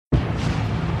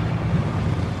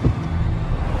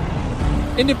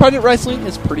Independent wrestling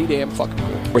is pretty damn fucking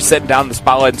cool. We're sitting down in the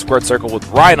Spotlight and Squared Circle with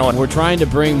Rhino. We're trying to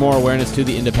bring more awareness to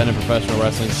the independent professional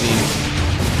wrestling scene.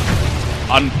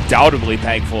 Undoubtedly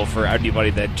thankful for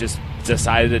anybody that just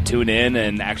decided to tune in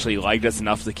and actually liked us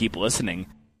enough to keep listening.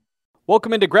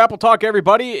 Welcome into Grapple Talk,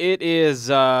 everybody. It is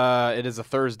a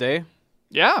Thursday.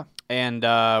 Yeah.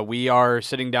 And we are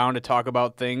sitting down to talk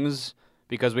about things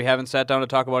because we haven't sat down to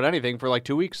talk about anything for like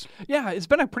 2 weeks. Yeah, it's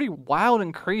been a pretty wild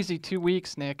and crazy 2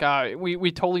 weeks, Nick.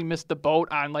 We totally missed the boat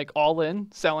on like All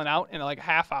In selling out in like a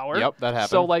half hour. Yep, that happened.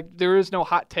 So like there is no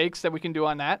hot takes that we can do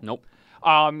on that. Nope.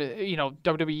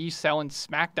 WWE selling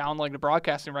Smackdown like the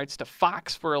broadcasting rights to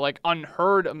Fox for like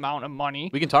unheard amount of money.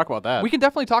 We can talk about that. We can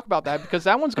definitely talk about that because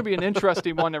that one's going to be an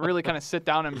interesting one to really kind of sit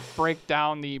down and break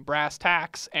down the brass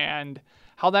tacks and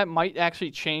how that might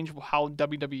actually change how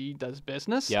WWE does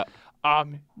business. Yeah.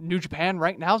 New Japan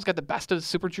right now has got the best of the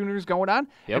Super Juniors going on.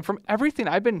 Yep. And from everything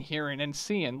I've been hearing and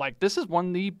seeing, like this is one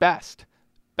of the best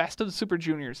of the Super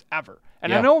Juniors ever.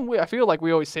 And yeah. I feel like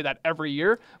we always say that every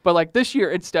year, but like this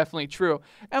year it's definitely true.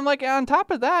 And like on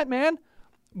top of that, man,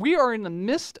 we are in the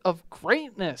midst of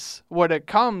greatness when it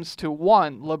comes to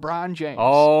one LeBron James.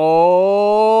 Oh,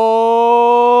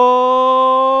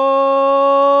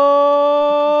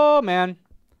 man.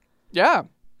 Yeah.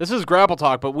 This is Grapple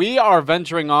Talk, but we are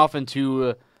venturing off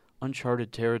into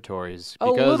uncharted territories.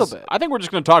 A little bit. I think we're just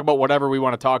going to talk about whatever we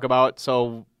want to talk about,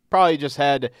 so probably just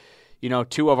had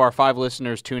 2 of our 5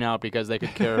 listeners tune out because they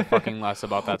could care fucking less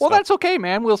about that Well, stuff. that's okay,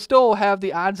 man. We'll still have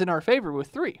the odds in our favor with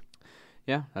 3.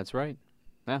 Yeah, that's right.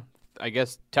 Yeah, I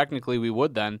guess technically we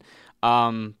would then.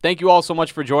 Thank you all so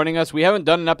much for joining us. We haven't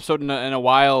done an episode in a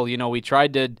while. We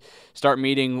tried to start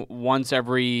meeting once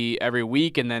every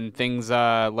week, and then things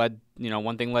led.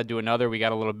 One thing led to another. We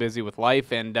got a little busy with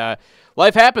life, and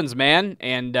life happens, man.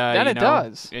 And it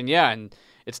does. And yeah, and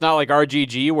it's not like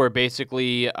RGG where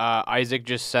basically Isaac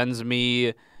just sends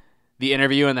me the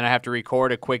interview and then I have to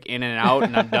record a quick in and out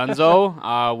and I'm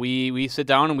donezo. We sit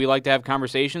down and we like to have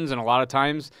conversations, and a lot of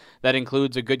times that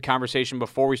includes a good conversation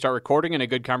before we start recording and a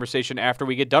good conversation after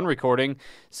we get done recording.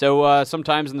 So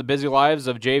sometimes in the busy lives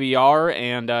of JVR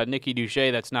and Nikki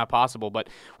Duche, that's not possible. But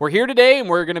we're here today and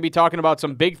we're going to be talking about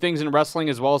some big things in wrestling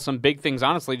as well as some big things,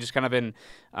 honestly, just kind of in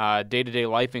day-to-day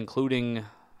life, including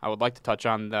I would like to touch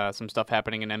on some stuff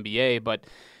happening in NBA, but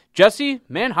Jesse,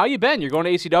 man, how you been? You're going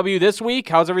to ACW this week.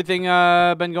 How's everything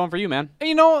been going for you, man?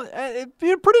 Pretty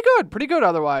good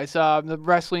otherwise. The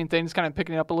wrestling thing's kind of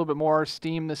picking up a little bit more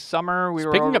steam this summer.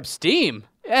 Picking up steam?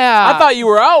 Yeah. I thought you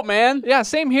were out, man. Yeah,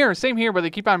 same here, but they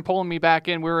keep on pulling me back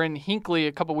in. We were in Hinckley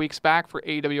a couple weeks back for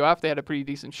AWF. They had a pretty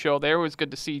decent show there. It was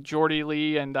good to see Jordy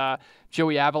Lee and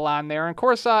Joey Avalon there. And, of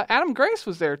course, Adam Grace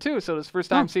was there, too. So it was the first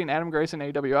time seeing Adam Grace in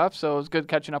AWF, so it was good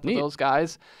catching up with those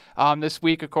guys. This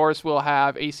week, of course, we'll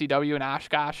have ACW in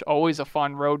Oshkosh. Always a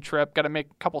fun road trip. Got to make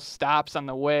a couple stops on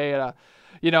the way.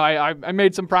 I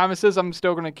made some promises. I'm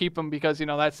still going to keep them because,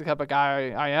 that's the type of guy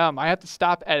I am. I have to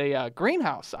stop at a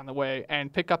greenhouse on the way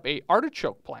and pick up a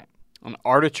artichoke plant. An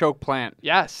artichoke plant?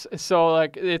 Yes. So,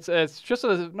 it's just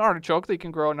an artichoke that you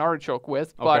can grow an artichoke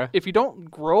with. But if you don't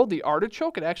grow the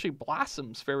artichoke, it actually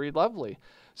blossoms very lovely.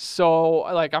 So,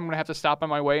 I'm going to have to stop on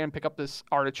my way and pick up this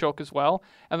artichoke as well.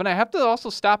 And then I have to also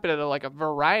stop it at a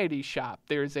variety shop.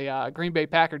 There's a Green Bay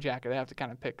Packer jacket I have to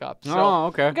kind of pick up. So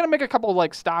okay. I'm going to make a couple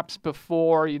stops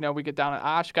before, we get down at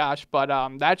Oshkosh. But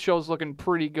that show's looking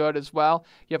pretty good as well.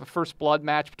 You have a first blood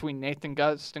match between Nathan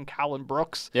Gust and Colin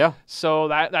Brooks. Yeah. So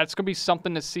that's going to be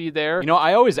something to see there.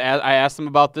 I always ask them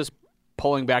about this,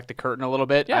 pulling back the curtain a little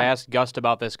bit. Yeah. I asked Gust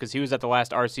about this because he was at the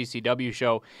last RCCW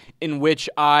show in which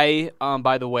I,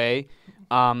 by the way,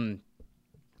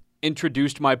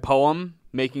 introduced my poem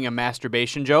making a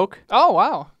masturbation joke. Oh,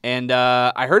 wow. And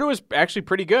I heard it was actually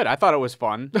pretty good. I thought it was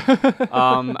fun.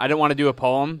 I didn't want to do a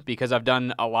poem because I've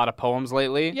done a lot of poems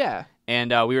lately. Yeah. And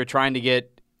we were trying to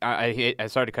get I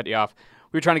started to cut you off.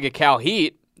 We were trying to get Cal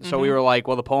heat. So we were like,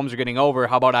 well, the poems are getting over.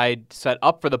 How about I set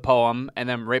up for the poem, and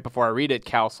then right before I read it,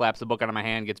 Cal slaps the book out of my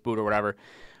hand, gets booed or whatever.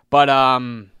 But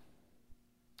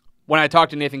when I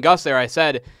talked to Nathan Gus there, I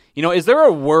said, is there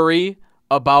a worry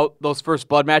about those first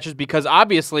blood matches? Because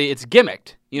obviously it's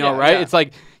gimmicked, right? Yeah. It's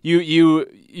like you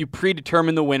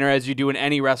predetermine the winner as you do in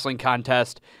any wrestling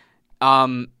contest.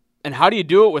 And how do you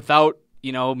do it without,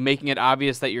 making it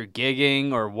obvious that you're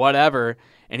gigging or whatever?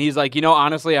 And he's like,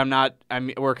 honestly,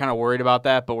 we're kind of worried about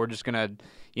that, but we're just going to,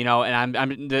 and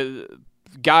I'm the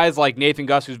guys like Nathan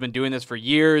Gus, who's been doing this for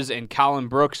years, and Colin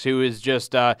Brooks, who has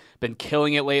just been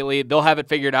killing it lately, they'll have it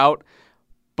figured out.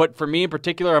 But for me in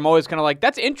particular, I'm always kind of like,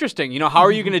 that's interesting. How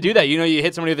are you going to do that? You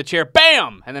hit somebody with a chair,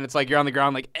 bam! And then it's like you're on the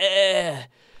ground like,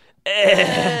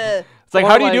 It's like, Or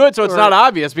how do you do it so it's or- not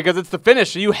obvious? Because it's the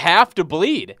finish, so you have to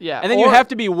bleed. Yeah, And then you or- have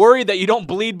to be worried that you don't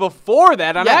bleed before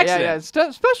that on accident. Yeah.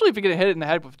 Especially if you get hit in the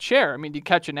head with a chair. I mean, you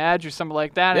catch an edge or something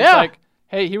like that. And Yeah. It's like,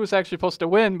 hey, he was actually supposed to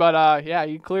win, but he's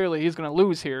going to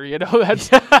lose here. You know, that's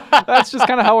just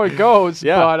kind of how it goes.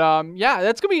 Yeah. But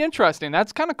that's going to be interesting.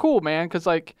 That's kind of cool, man, because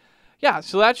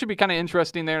so that should be kind of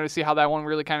interesting there to see how that one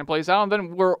really kind of plays out. And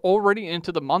then we're already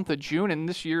into the month of June, and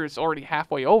this year is already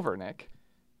halfway over, Nick.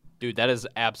 Dude, that is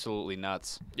absolutely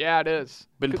nuts. Yeah, it is.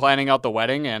 Been planning out the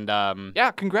wedding, and Yeah,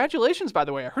 congratulations, by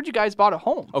the way. I heard you guys bought a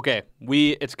home. okay,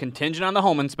 it's contingent on the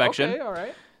home inspection. Okay, all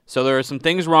right. So there are some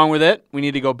things wrong with it. We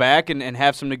need to go back and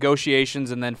have some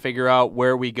negotiations and then figure out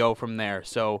where we go from there.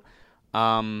 So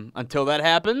until that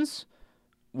happens,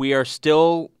 we are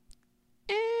still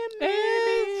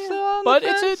but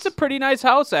it's a pretty nice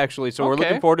house, actually. So we're Okay.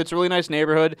 looking forward. It's a really nice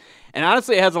neighborhood. And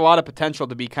honestly, it has a lot of potential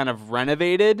to be kind of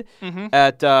renovated Mm-hmm.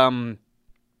 at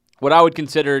what I would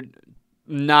consider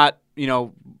not,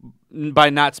 by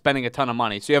not spending a ton of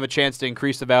money. So you have a chance to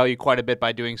increase the value quite a bit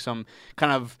by doing some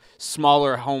kind of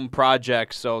smaller home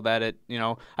projects so that it,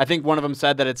 I think one of them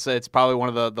said that it's probably one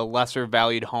of the lesser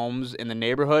valued homes in the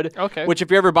neighborhood. Okay. Which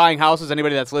if you're ever buying houses,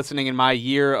 anybody that's listening in my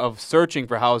year of searching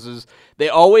for houses, they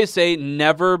always say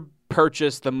never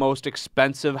purchase the most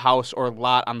expensive house or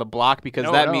lot on the block because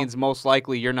that means most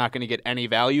likely you're not going to get any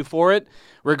value for it,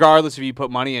 regardless if you put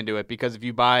money into it. Because if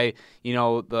you buy,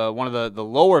 one of the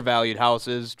lower valued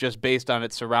houses just based on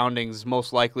its surroundings,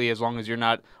 most likely as long as you're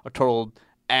not a total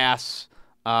ass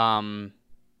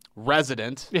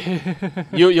resident,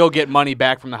 you'll get money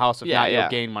back from the house. If not, you'll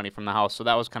gain money from the house. So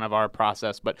that was kind of our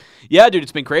process. But yeah, dude,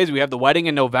 it's been crazy. We have the wedding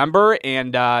in November,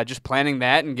 and just planning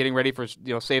that and getting ready for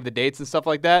save the dates and stuff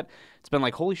like that. It's been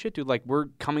like, holy shit, dude! Like we're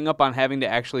coming up on having to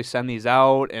actually send these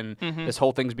out, and this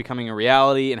whole thing's becoming a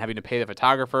reality, and having to pay the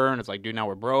photographer. And it's like, dude, now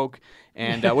we're broke.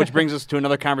 And which brings us to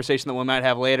another conversation that we might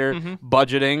have later: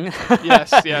 budgeting.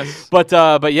 Yes.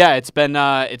 But yeah, it's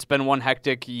been one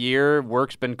hectic year.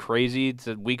 Work's been crazy.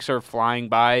 The weeks are flying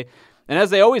by, and as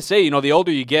they always say, the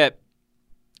older you get,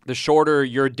 the shorter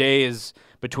your days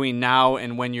between now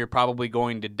and when you're probably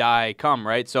going to die come,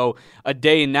 right? So a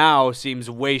day now seems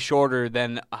way shorter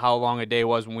than how long a day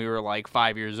was when we were like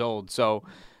 5 years old. So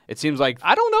it seems like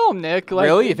I don't know, Nick. Like,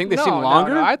 really? You think they seem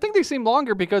longer? No. I think they seem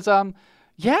longer because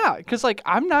because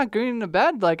I'm not going to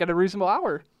bed like at a reasonable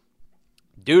hour.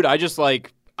 Dude, I just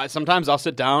sometimes I'll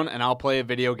sit down and I'll play a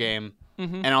video game.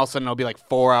 And all of a sudden it'll be like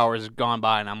 4 hours gone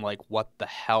by and I'm like, what the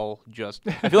hell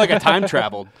I feel like I time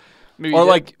traveled. Maybe or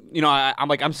you did.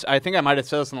 I think I might have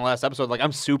said this in the last episode. Like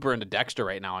I'm super into Dexter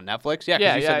right now on Netflix. Yeah,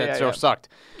 because you said that show sucked.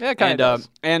 Yeah, it kind of does.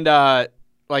 And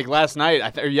like last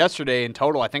night or yesterday in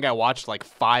total, I think I watched like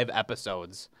 5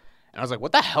 episodes. And I was like,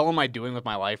 what the hell am I doing with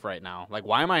my life right now? Like,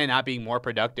 why am I not being more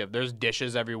productive? There's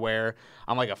dishes everywhere.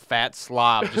 I'm like a fat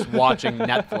slob just watching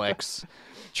Netflix,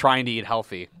 trying to eat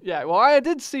healthy. Yeah, well, I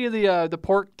did see the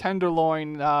pork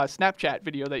tenderloin Snapchat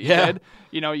video that you did.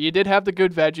 You did have the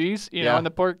good veggies, and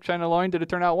the pork tenderloin. Did it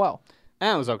turn out well?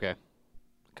 It was okay.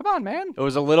 Come on, man. It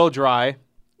was a little dry,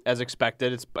 as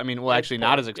expected. Actually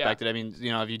not as expected. Yeah. I mean,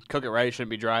 if you cook it right, it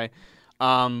shouldn't be dry.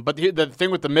 But the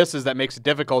thing with the missus that makes it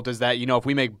difficult is that, if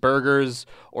we make burgers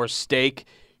or steak,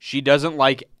 she doesn't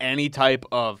like any type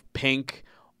of pink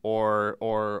or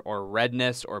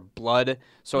redness or blood.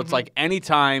 So it's like any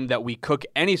time that we cook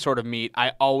any sort of meat,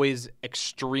 I always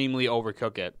extremely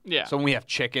overcook it. Yeah. So when we have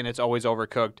chicken, it's always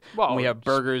overcooked. Well, when we have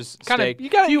burgers, kinda, steak,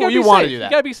 you want to do that.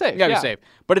 You gotta be safe. You gotta be safe.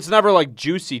 But it's never like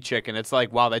juicy chicken. It's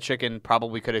like, wow, that chicken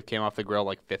probably could have came off the grill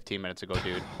like 15 minutes ago,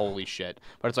 dude. Holy shit.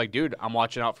 But it's like, dude, I'm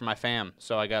watching out for my fam.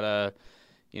 So I gotta,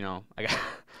 And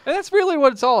that's really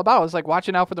what it's all about. It's like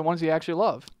watching out for the ones you actually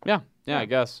love. Yeah, I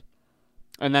guess.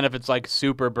 And then if it's like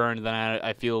super burned, then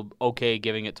I feel okay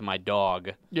giving it to my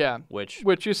dog. Yeah. Which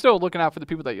you're still looking out for the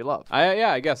people that you love.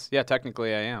 I guess. Yeah,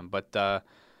 technically I am. But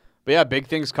yeah, big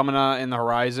things coming in the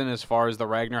horizon as far as the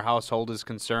Ragnar household is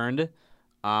concerned.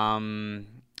 And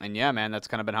yeah, man, that's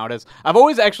kind of been how it is. I've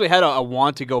always actually had a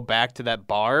want to go back to that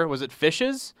bar. Was it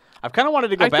Fishes? I've kind of wanted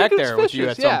to go back there with you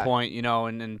at some point,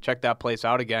 and check that place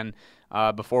out again.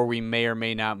 Before we may or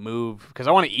may not move, because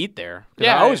I want to eat there.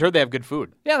 Yeah, I always heard they have good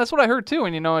food. Yeah, that's what I heard too.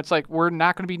 And it's like we're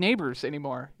not going to be neighbors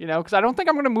anymore. Because I don't think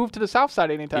I'm going to move to the south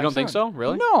side anytime soon. You don't think so?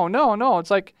 Really? No.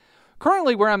 It's like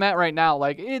currently where I'm at right now.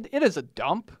 Like it is a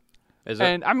dump. Is it?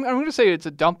 And I'm going to say it's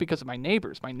a dump because of my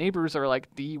neighbors. My neighbors are like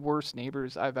the worst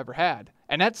neighbors I've ever had,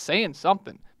 and that's saying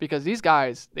something because these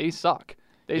guys they suck.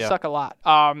 They suck a lot.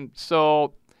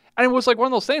 And it was like one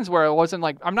of those things where it wasn't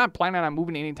like I'm not planning on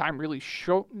moving anytime really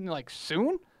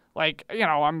soon. Like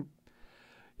I'm,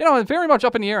 it's very much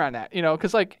up in the air on that,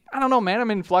 because, like, I don't know, man,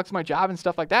 I'm in flux my job and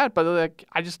stuff like that, but, like,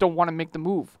 I just don't want to make the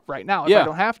move right now if I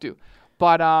don't have to.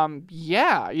 But,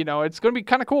 it's going to be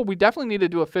kind of cool. We definitely need to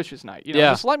do a Fishes night.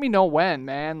 Just let me know when,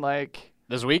 man. Like,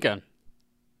 this weekend.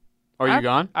 Or are you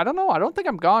gone? I don't know. I don't think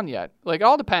I'm gone yet. Like, it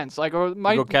all depends. Like, or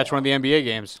might go catch one of the NBA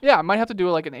games. Yeah, I might have to do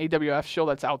like an AWF show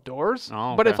that's outdoors.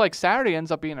 Oh, okay. But if like Saturday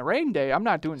ends up being a rain day, I'm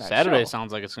not doing that. Saturday show.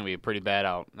 sounds like it's gonna be pretty bad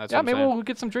out. That's maybe saying. we'll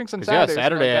get some drinks on Saturday. Yeah,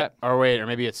 Saturday. Like or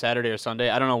maybe it's Saturday or Sunday.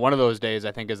 I don't know. One of those days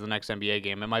I think is the next NBA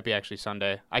game. It might be actually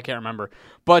Sunday. I can't remember.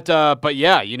 But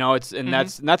yeah, it's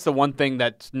that's the one thing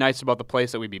that's nice about the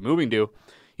place that we'd be moving to.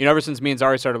 Ever since me and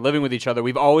Zari started living with each other,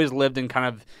 we've always lived in kind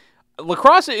of. La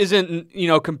Crosse isn't,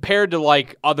 compared to,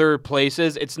 like, other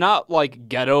places, it's not, like,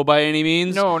 ghetto by any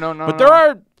means. No. But there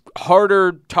are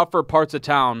harder, tougher parts of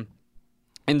town.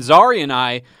 And Zari and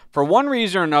I, for one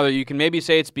reason or another, you can maybe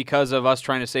say it's because of us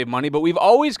trying to save money, but we've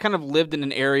always kind of lived in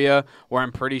an area where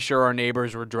I'm pretty sure our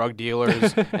neighbors were drug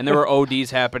dealers, and there were ODs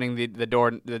happening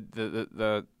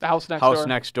the house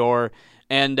next door.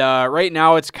 And right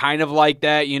now it's kind of like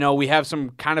that. We have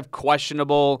some kind of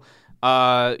questionable,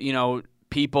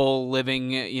 people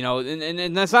living,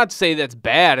 and that's not to say that's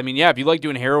bad. I mean, yeah, if you like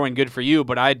doing heroin, good for you,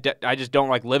 but I just don't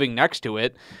like living next to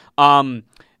it.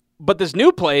 But this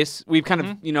new place, we've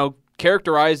kind of,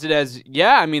 characterized it as,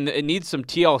 it needs some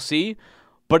TLC,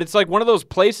 but it's like one of those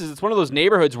places, it's one of those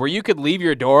neighborhoods where you could leave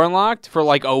your door unlocked for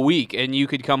like a week and you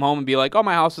could come home and be like, oh,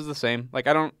 my house is the same. Like,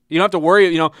 you don't have to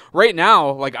worry, right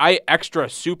now, like I extra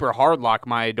super hard lock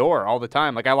my door all the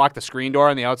time. Like I lock the screen door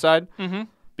on the outside. Mm-hmm.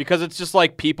 Because it's just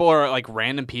like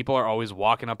random people are always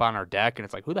walking up on our deck, and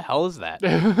it's like, who the hell is that?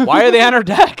 Why are they on our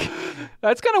deck?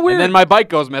 That's kind of weird. And then my bike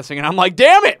goes missing, and I'm like,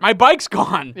 damn it, my bike's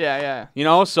gone. Yeah.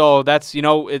 So that's,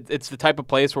 it's the type of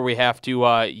place where we have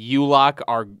to U-lock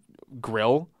our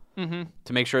grill to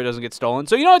make sure it doesn't get stolen.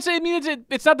 So,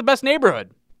 it's not the best neighborhood.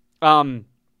 And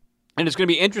it's going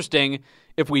to be interesting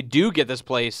if we do get this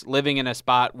place living in a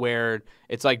spot where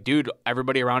it's like, dude,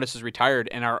 everybody around us is retired,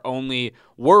 and our only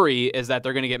worry is that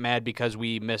they're going to get mad because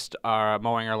we missed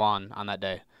mowing our lawn on that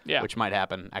day. Yeah. Which might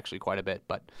happen actually quite a bit,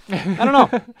 but I don't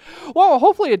know. Well,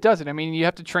 hopefully it doesn't. I mean, you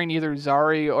have to train either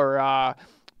Zari or,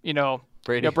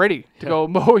 Brady to go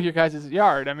mow your guys'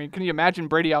 yard. I mean, can you imagine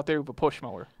Brady out there with a push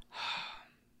mower?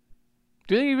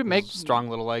 Do they even make strong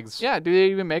little legs? Yeah. Do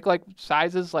they even make like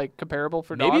sizes like comparable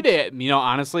for dogs? Maybe they.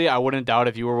 Honestly, I wouldn't doubt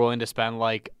if you were willing to spend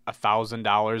like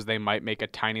 $1,000, they might make a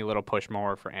tiny little push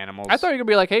mower for animals. I thought you were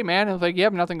gonna be like, hey man, if like you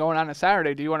have nothing going on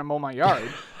Saturday, do you want to mow my yard?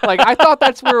 Like I thought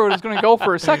that's where it was gonna go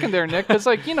for a second there, Nick. Because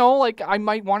like like I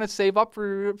might want to save up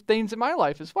for things in my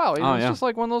life as well. It's just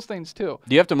like one of those things too.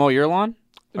 Do you have to mow your lawn?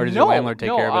 Or does your landlord take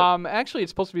care of it? Actually,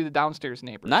 it's supposed to be the downstairs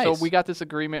neighbor. Nice. So we got this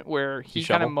agreement where he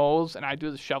kind of mows and I do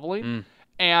the shoveling.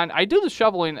 And I do the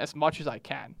shoveling as much as I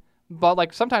can. But,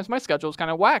 like, sometimes my schedule is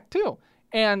kind of whack, too.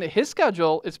 And his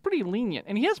schedule is pretty lenient.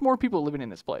 And he has more people living in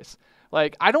this place.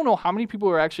 Like, I don't know how many people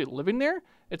are actually living there.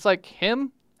 It's like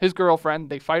him, his girlfriend.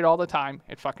 They fight all the time.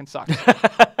 It fucking sucks.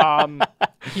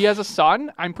 He has a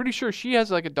son. I'm pretty sure she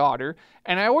has, like, a daughter.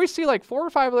 And I always see, like, 4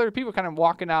 or 5 other people kind of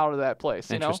walking out of that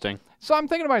place. Interesting. So I'm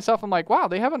thinking to myself, I'm like, wow,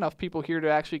 they have enough people here to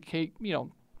actually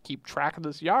keep track of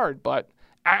this yard. But,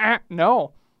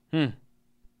 no.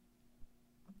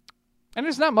 And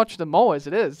there's not much to mow as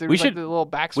it is. There's the little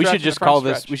back stretch. We should just call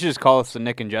this the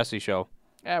Nick and Jesse show.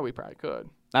 Yeah, we probably could.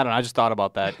 I don't know. I just thought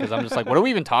about that because I'm just like, what are we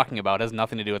even talking about? It has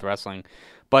nothing to do with wrestling.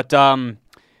 But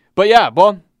yeah,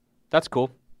 well, that's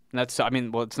cool. And it's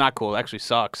not cool. It actually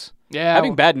sucks. Yeah.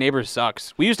 Having bad neighbors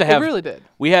sucks. We used to have. It really did.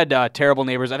 We had terrible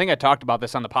neighbors. I think I talked about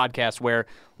this on the podcast where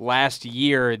last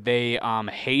year they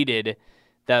hated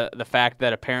the fact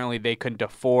that apparently they couldn't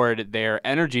afford their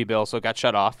energy bill, so it got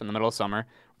shut off in the middle of summer.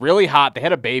 Really hot. They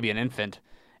had a baby, an infant.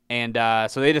 And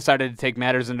so they decided to take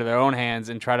matters into their own hands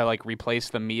and try to, like, replace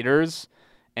the meters.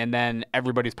 And then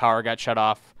everybody's power got shut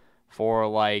off for,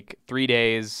 like, 3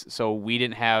 days. So we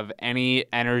didn't have any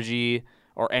energy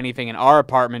or anything in our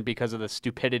apartment because of the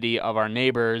stupidity of our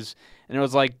neighbors. And it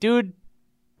was like, dude,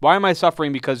 why am I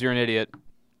suffering because you're an idiot?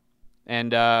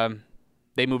 And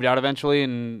they moved out eventually,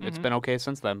 and it's been okay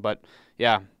since then. But,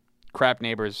 yeah, crap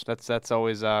neighbors. That's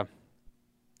always...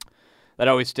 That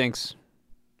always stinks.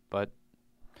 But,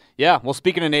 yeah. Well,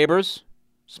 speaking of neighbors,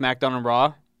 SmackDown and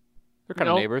Raw, they're kind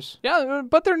of neighbors. Yeah,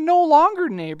 but they're no longer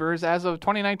neighbors as of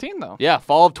 2019, though. Yeah,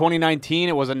 fall of 2019,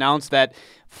 it was announced that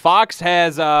Fox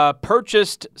has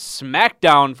purchased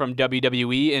SmackDown from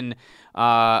WWE in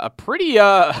a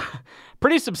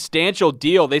pretty substantial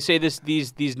deal. They say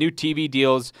these new TV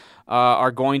deals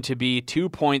are going to be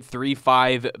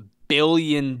 $2.35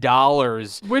 billion.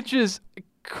 Which is...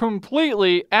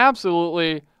 completely,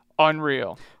 absolutely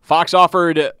Unreal. Fox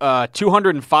offered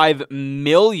 $205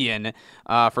 million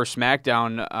for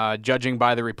SmackDown, judging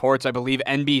by the reports. I believe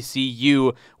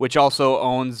NBCU, which also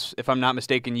owns, if I'm not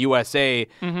mistaken, USA,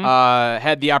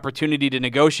 had the opportunity to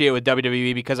negotiate with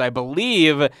WWE because I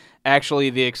believe actually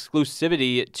the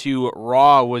exclusivity to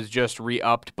Raw was just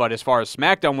re-upped, but as far as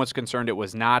SmackDown was concerned, it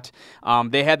was not.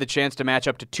 They had the chance to match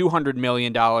up to $200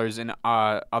 million in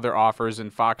other offers,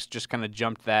 and Fox just kind of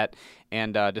jumped that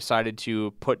and decided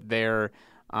to put their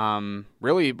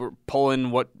really pull in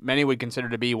what many would consider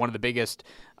to be one of the biggest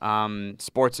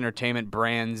sports entertainment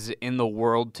brands in the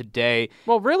world today.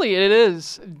 Well, really, it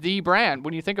is the brand.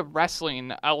 When you think of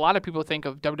wrestling, a lot of people think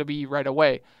of WWE right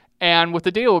away. And with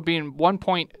the deal being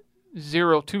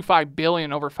 $1.025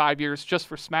 billion over 5 years just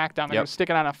for SmackDown, they're going to stick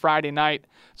it on a Friday night.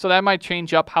 So that might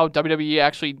change up how WWE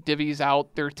actually divvies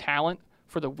out their talent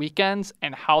for the weekends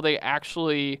and how they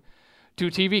actually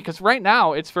do TV. Because right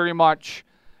now, it's very much,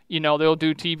 they'll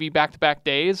do TV back-to-back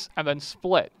days and then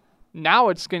split. Now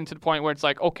it's getting to the point where it's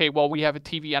like, okay, well, we have a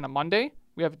TV on a Monday,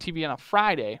 we have a TV on a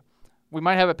Friday, we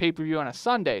might have a pay-per-view on a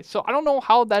Sunday. So I don't know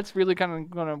how that's really kind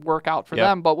of going to work out for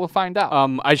them, but we'll find out.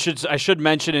 I should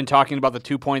mention in talking about the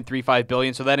 $2.35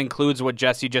 billion, so that includes what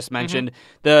Jesse just mentioned.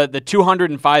 The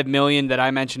 $205 million that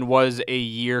I mentioned was a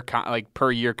year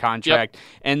per year contract,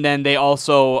 and then they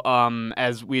also,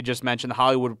 as we just mentioned, the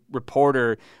Hollywood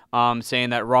Reporter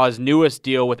saying that Raw's newest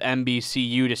deal with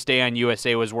NBCU to stay on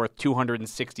USA was worth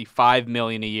 $265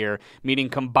 million a year, meaning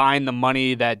combine the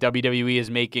money that WWE is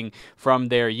making from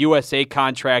their USA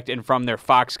contract and from their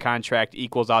Fox contract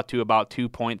equals out to about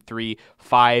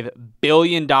 $2.35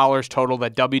 billion total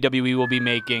that WWE will be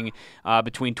making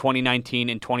between 2019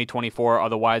 and 2024.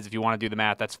 Otherwise, if you want to do the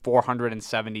math, that's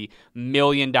 $470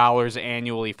 million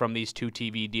annually from these two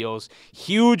TV deals.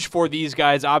 Huge for these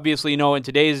guys. Obviously, in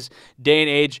today's day and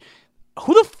age,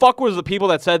 who the fuck was the people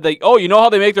that said how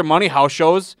they make their money? House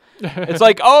shows. It's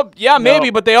like, oh, yeah, maybe,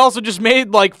 but they also just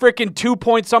made like freaking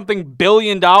 $2-something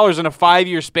billion in a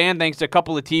 5-year span thanks to a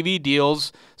couple of TV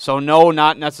deals. So no,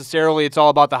 not necessarily. It's all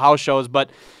about the house shows.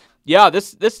 But yeah,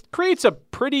 this creates a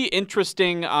pretty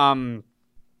interesting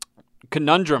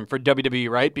conundrum for WWE,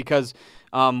 right? Because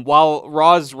while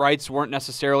Raw's rights weren't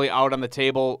necessarily out on the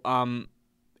table,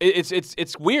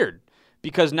 it's weird.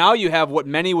 Because now you have what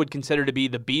many would consider to be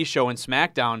the B show in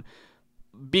SmackDown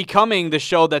becoming the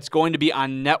show that's going to be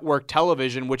on network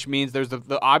television, which means there's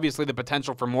obviously the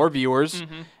potential for more viewers.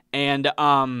 And,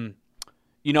 I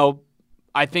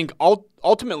think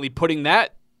ultimately putting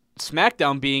that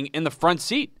SmackDown being in the front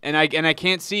seat. And I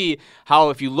can't see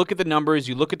how, if you look at the numbers,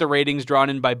 you look at the ratings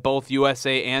drawn in by both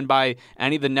USA and by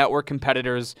any of the network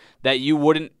competitors, that you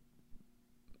wouldn't,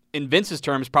 in Vince's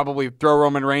terms, probably throw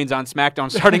Roman Reigns on SmackDown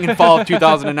starting in fall of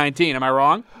 2019. Am I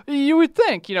wrong? You would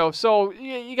think, so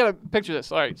you got to picture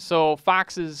this. All right, so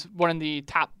Fox is one of the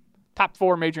top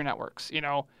 4 major networks.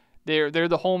 They're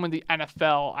the home of the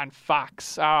NFL on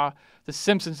Fox. The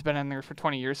Simpsons have been in there for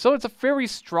 20 years. So it's a very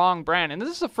strong brand. And this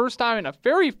is the first time in a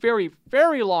very, very,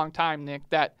 very long time, Nick,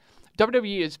 that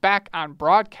WWE is back on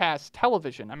broadcast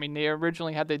television. I mean, they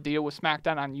originally had the deal with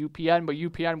SmackDown on UPN, but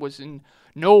UPN was in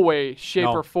no way, shape,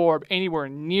 or form anywhere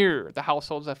near the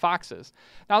households that Fox is.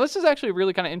 Now, this is actually a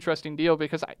really kind of interesting deal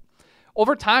because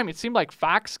over time, it seemed like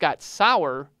Fox got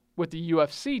sour with the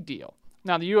UFC deal.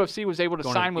 Now, the UFC was able to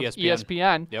sign with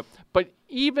ESPN, but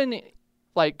even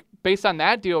based on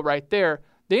that deal right there,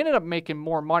 they ended up making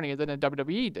more money than the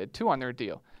WWE did, too, on their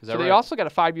deal. So they also got a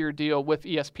 5-year deal with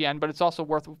ESPN, but it's also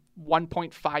worth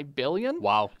 $1.5 billion.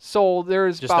 Wow. So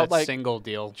there's just about that single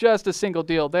deal. Just a single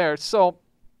deal there. So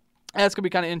that's going to be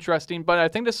kind of interesting. But I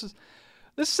think this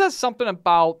says something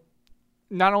about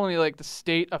not only the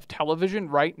state of television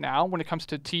right now when it comes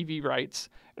to TV rights,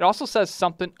 it also says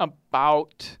something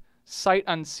about sight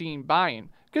unseen buying.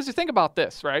 Because you think about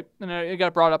this, right? And it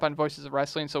got brought up on Voices of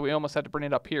Wrestling, so we almost had to bring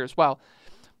it up here as well.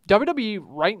 WWE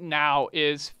right now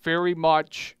is very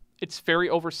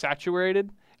oversaturated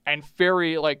and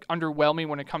very underwhelming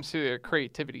when it comes to their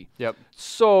creativity. Yep.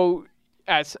 So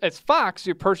as Fox,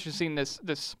 you're purchasing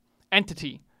this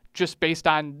entity just based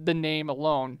on the name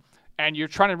alone, and you're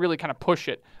trying to really kind of push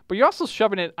it. But you're also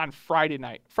shoving it on Friday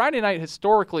night. Friday night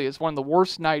historically is one of the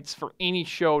worst nights for any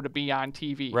show to be on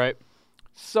TV. Right.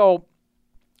 So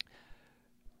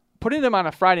putting them on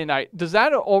a Friday night, does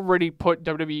that already put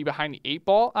WWE behind the 8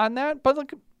 ball on that? But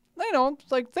think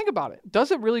about it. Does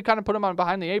it really kind of put them on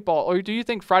behind the 8 ball, or do you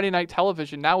think Friday night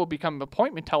television now will become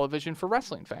appointment television for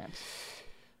wrestling fans?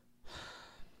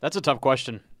 That's a tough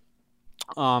question.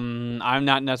 I'm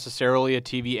not necessarily a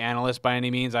TV analyst by any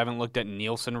means. I haven't looked at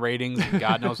Nielsen ratings in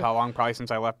God knows how long, probably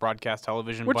since I left broadcast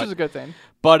television. Which is a good thing.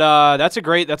 But that's a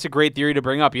great theory to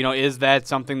bring up. Is that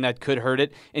something that could hurt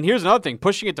it? And here's another thing: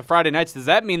 pushing it to Friday nights. Does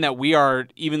that mean that we are,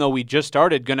 even though we just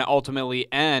started, going to ultimately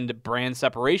end brand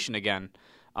separation again?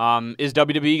 Is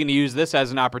WWE going to use this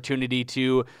as an opportunity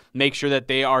to make sure that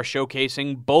they are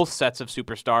showcasing both sets of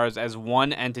superstars as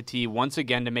one entity once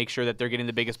again to make sure that they're getting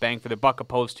the biggest bang for their buck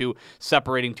opposed to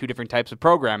separating two different types of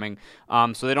programming?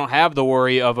 So they don't have the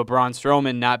worry of a Braun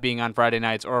Strowman not being on Friday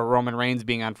nights or a Roman Reigns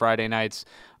being on Friday nights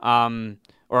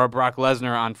or a Brock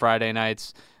Lesnar on Friday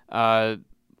nights.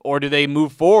 Or do they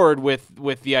move forward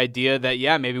with the idea that,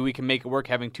 yeah, maybe we can make it work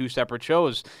having two separate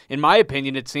shows? In my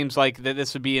opinion, it seems like that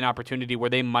this would be an opportunity where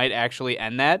they might actually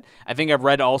end that. I think I've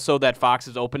read also that Fox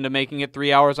is open to making it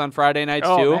 3 hours on Friday nights,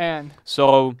 too. Oh, man.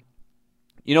 So,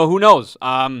 who knows?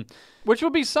 Which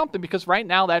would be something, because right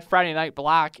now that Friday night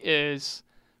block is,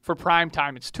 for prime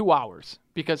time, it's 2 hours.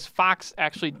 Because Fox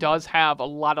actually does have a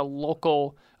lot of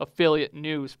local affiliate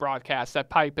news broadcasts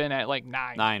that pipe in at like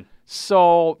 9.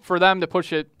 So for them to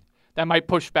push it, that might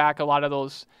push back a lot of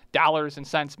those dollars and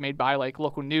cents made by like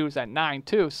local news at 9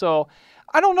 too. So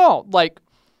I don't know. Like,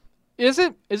 is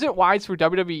it wise for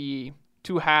WWE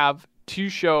to have two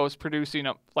shows producing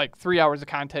like 3 hours of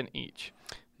content each?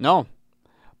 No.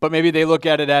 But maybe they look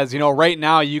at it as, right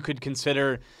now you could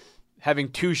consider having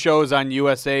two shows on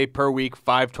USA per week,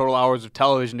 5 total hours of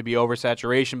television to be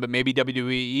oversaturation. But maybe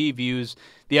WWE views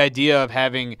the idea of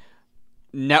having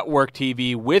network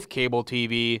TV with cable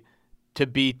TV to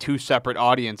be two separate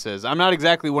audiences. I'm not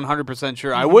exactly 100%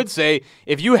 sure. I would say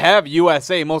if you have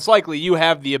USA, most likely you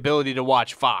have the ability to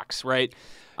watch Fox, right?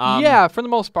 Yeah, for the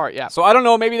most part, yeah. So I don't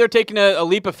know. Maybe they're taking a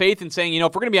leap of faith and saying, if we're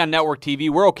going to be on network TV,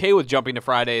 we're okay with jumping to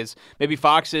Fridays. Maybe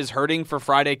Fox is hurting for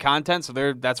Friday content,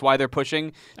 so that's why they're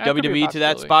pushing WWE to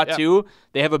that spot too.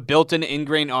 They have a built-in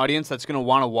ingrained audience that's going to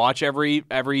want to watch every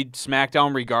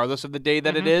Smackdown, regardless of the day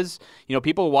that it is.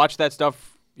 People watch that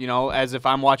stuff, as if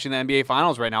I'm watching the NBA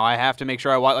Finals right now. I have to make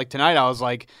sure I watch. Like tonight, I was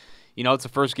like, it's the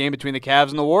first game between the Cavs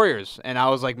and the Warriors. And I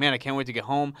was like, man, I can't wait to get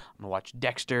home. I'm going to watch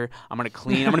Dexter. I'm going to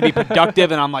clean. I'm going to be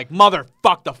productive. And I'm like,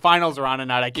 motherfuck, the finals are on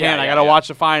tonight. I can't. I got to watch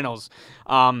the finals.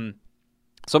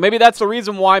 So maybe that's the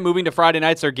reason why moving to Friday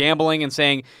nights they're gambling and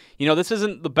saying, this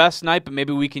isn't the best night, but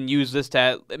maybe we can use this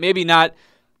to maybe not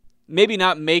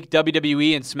make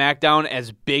WWE and SmackDown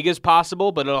as big as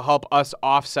possible, but it'll help us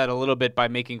offset a little bit by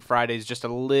making Fridays just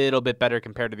a little bit better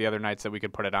compared to the other nights that we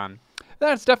could put it on.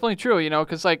 That's definitely true,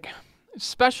 because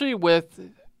especially with,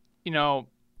 the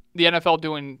NFL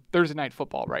doing Thursday Night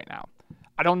Football right now.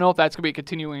 I don't know if that's going to be a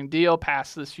continuing deal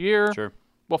past this year. Sure.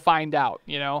 We'll find out,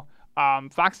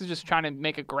 Fox is just trying to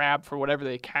make a grab for whatever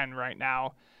they can right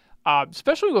now,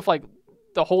 especially with,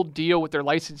 the whole deal with their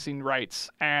licensing rights.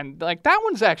 And, that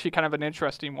one's actually kind of an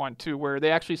interesting one, too, where they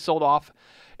actually sold off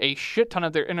a shit ton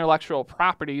of their intellectual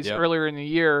properties earlier in the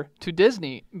year to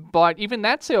Disney. But even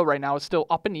that sale right now is still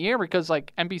up in the air because,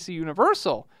 NBC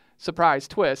Universal, surprise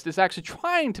twist, is actually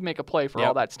trying to make a play for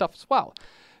all that stuff as well.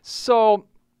 So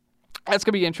that's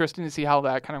going to be interesting to see how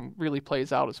that kind of really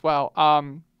plays out as well.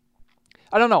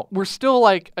 I don't know. We're still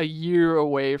a year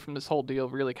away from this whole deal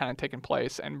really kind of taking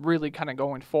place and really kind of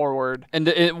going forward.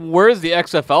 And where does the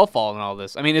XFL fall in all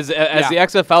this? I mean, is the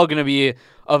XFL going to be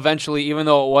eventually, even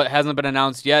though what hasn't been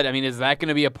announced yet, I mean, is that going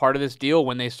to be a part of this deal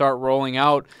when they start rolling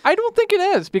out? I don't think it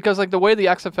is because the way the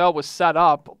XFL was set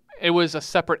up, it was a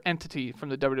separate entity from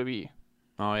the WWE.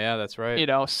 Oh, yeah, that's right.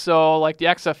 So the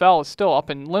XFL is still up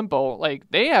in limbo.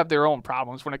 They have their own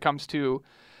problems when it comes to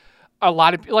a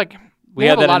lot of we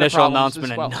had that initial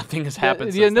announcement and nothing has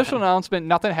happened. The initial announcement,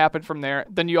 nothing happened from there.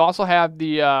 Then you also have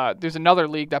there's another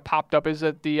league that popped up. Is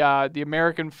it the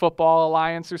American Football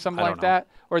Alliance or something like that?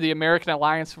 Or the American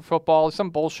Alliance for Football, some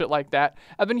bullshit like that.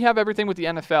 And then you have everything with the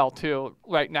NFL too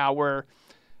right now where,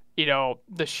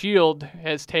 the Shield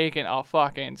has taken a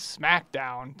fucking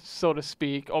smackdown, so to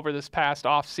speak, over this past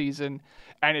off season.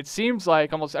 And it seems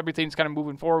like almost everything's kind of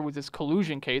moving forward with this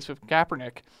collusion case with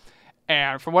Kaepernick.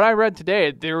 And from what I read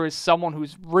today, there is someone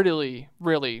who's really,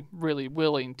 really, really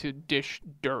willing to dish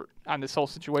dirt on this whole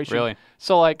situation. Really?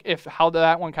 So, if how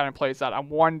that one kind of plays out, I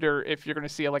wonder if you're going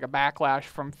to see a backlash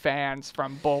from fans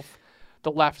from both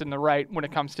the left and the right when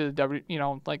it comes to the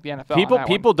the NFL.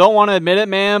 People don't want to admit it,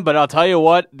 man. But I'll tell you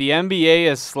what, the NBA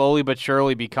is slowly but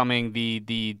surely becoming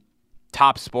the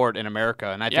top sport in America,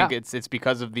 and I think it's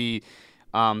because of the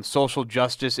social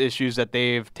justice issues that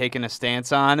they've taken a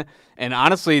stance on, and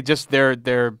honestly, just their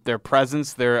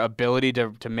presence, their ability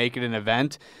to make it an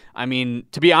event. I mean,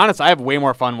 to be honest, I have way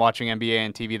more fun watching NBA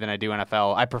on TV than I do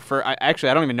NFL.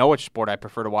 I don't even know which sport I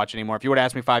prefer to watch anymore. If you would have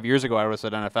asked me 5 years ago, I would have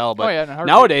said NFL. But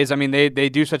nowadays, I mean, they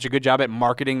do such a good job at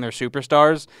marketing their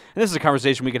superstars. And this is a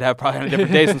conversation we could have probably on a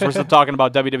different day since we're still talking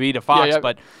about WWE to Fox.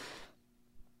 But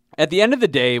at the end of the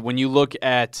day, when you look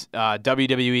at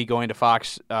WWE going to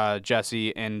Fox,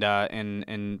 Jesse,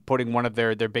 and putting one of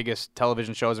their biggest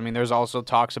television shows, I mean, there's also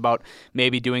talks about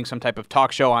maybe doing some type of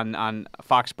talk show on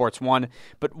Fox Sports 1.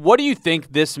 But what do you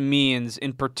think this means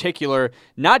in particular,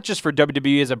 not just for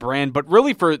WWE as a brand, but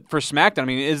really for SmackDown? I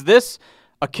mean, is this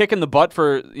a kick in the butt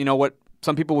for, what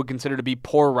some people would consider to be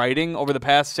poor writing over the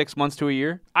past 6 months to a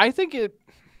year? I think it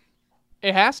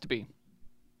has to be.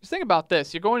 Just think about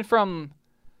this. You're going from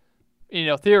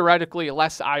theoretically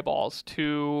less eyeballs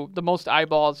to the most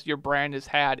eyeballs your brand has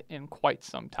had in quite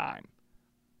some time.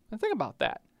 And think about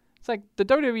that. It's like the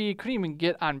WWE couldn't even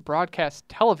get on broadcast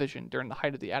television during the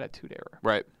height of the Attitude Era.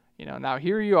 Right. Now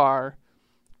here you are.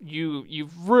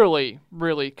 You've really,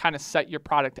 really kind of set your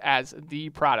product as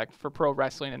the product for pro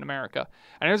wrestling in America.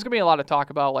 And there's going to be a lot of talk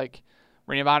about like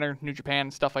Ring of Honor, New Japan,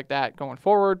 and stuff like that going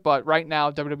forward. But right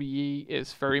now, WWE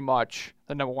is very much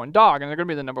the number one dog. And they're going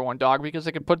to be the number one dog because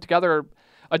they could put together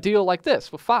a deal like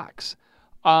this with Fox.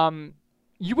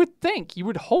 You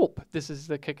would hope this is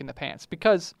the kick in the pants.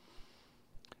 Because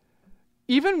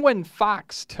even when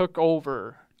Fox took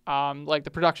over like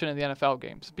the production of the NFL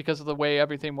games, because of the way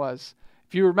everything was,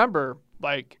 if you remember,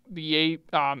 like the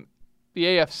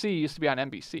AFC used to be on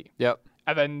NBC. Yep.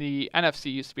 And then the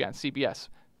NFC used to be on CBS.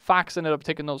 Fox ended up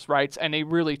taking those rights, and they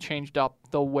really changed up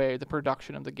the way the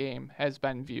production of the game has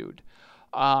been viewed.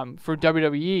 For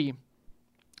WWE,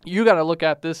 you got to look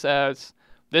at this as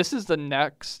this is the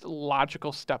next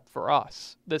logical step for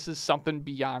us. This is something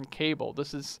beyond cable.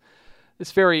 It's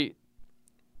very,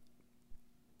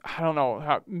 I don't know,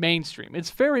 how mainstream. It's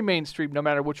very mainstream no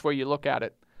matter which way you look at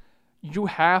it. You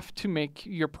have to make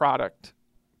your product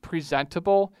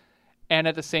presentable and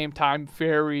at the same time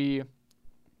very...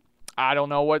 I don't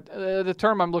know what the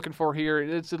term I'm looking for here.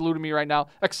 It's eluding me right now.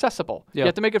 Accessible. Yeah. You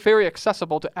have to make it very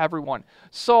accessible to everyone.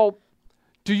 So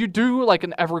do you do like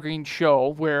an evergreen show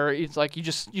where it's like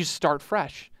you start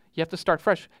fresh? You have to start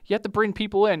fresh. You have to bring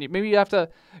people in. Maybe you have to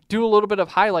do a little bit of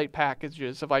highlight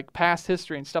packages of like past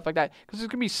history and stuff like that. Because there's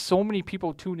going to be so many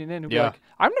people tuning in who be like,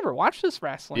 I've never watched this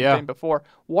wrestling thing before.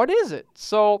 What is it?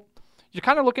 So you're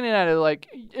kind of looking at it like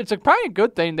it's probably a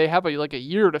good thing they have a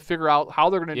year to figure out how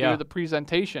they're going to do the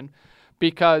presentation,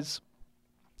 because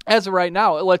as of right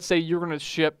now, let's say you're going to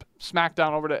ship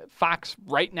Smackdown over to Fox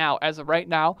right now. As of right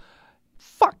now,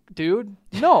 fuck, dude,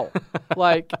 no.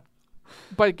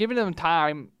 But giving them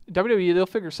time, WWE, they'll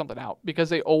figure something out because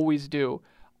they always do.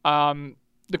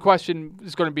 The question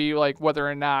is going to be like whether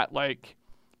or not like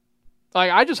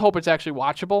I just hope it's actually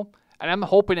watchable, and I'm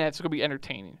hoping that it's going to be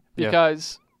entertaining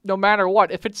because. No matter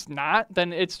what, if it's not,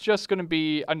 then it's just going to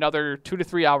be another 2 to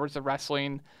 3 hours of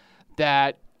wrestling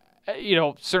that,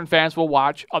 certain fans will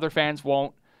watch, other fans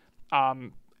won't.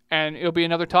 And it'll be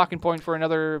another talking point for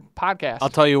another podcast. I'll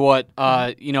tell you what,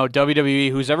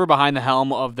 WWE, who's ever behind the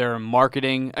helm of their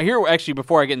marketing. Here, actually,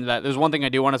 before I get into that, there's one thing I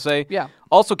do want to say. Yeah.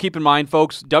 Also, keep in mind,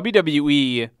 folks,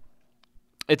 WWE,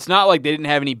 it's not like they didn't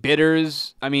have any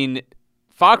bidders. I mean,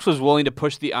 Fox was willing to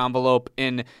push the envelope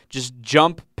and just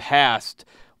jump past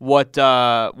what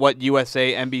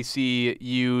USA, NBC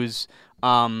use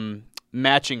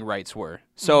matching rights were.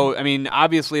 So, I mean,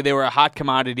 obviously they were a hot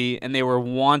commodity and they were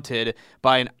wanted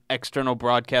by an external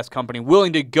broadcast company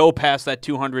willing to go past that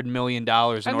 $200 million in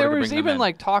order to bring them in. And there was even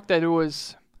like talk that it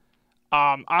was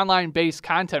online-based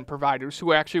content providers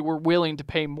who actually were willing to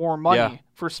pay more money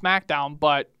for SmackDown,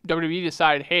 but WWE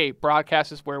decided, hey,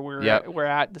 broadcast is where we're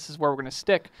at. This is where we're going to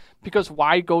stick. Because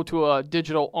why go to a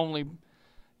digital-only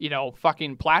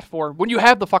fucking platform when you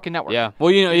have the fucking network? Yeah.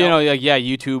 Well,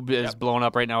 YouTube is blowing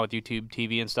up right now with YouTube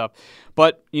TV and stuff.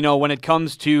 But, when it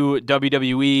comes to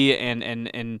WWE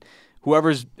and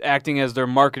whoever's acting as their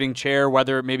marketing chair,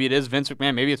 whether maybe it is Vince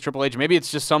McMahon, maybe it's Triple H, maybe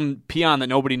it's just some peon that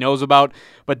nobody knows about,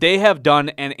 but they have done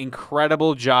an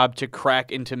incredible job to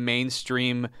crack into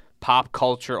mainstream pop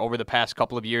culture over the past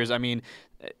couple of years. I mean,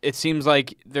 it seems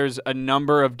like there's a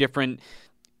number of different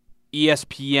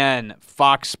ESPN,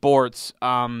 Fox Sports,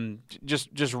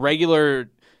 just regular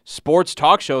sports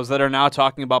talk shows that are now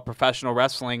talking about professional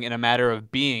wrestling in a matter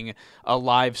of being a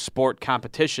live sport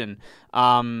competition.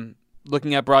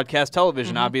 Looking at broadcast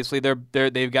television, obviously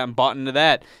they've gotten bought into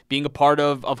that. Being a part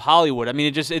of Hollywood. I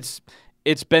mean,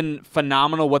 it's been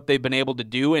phenomenal what they've been able to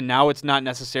do, and now it's not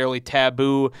necessarily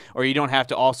taboo, or you don't have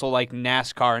to also like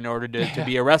NASCAR in order to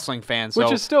be a wrestling fan. So,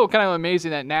 which is still kind of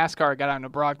amazing that NASCAR got onto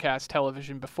broadcast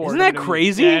television before. Isn't that WWE.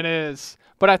 crazy? Yeah, it is.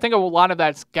 But I think a lot of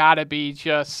that's got to be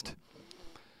just,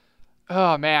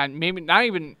 oh man, maybe not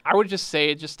even. I would just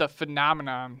say it's just a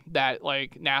phenomenon that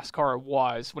like NASCAR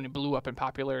was when it blew up in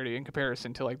popularity in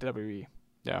comparison to like WWE.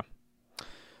 Yeah.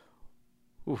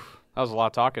 Oof, that was a lot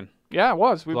of talking. Yeah, it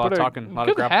was. We A lot put of talking, a a lot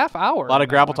of good half hour. A lot of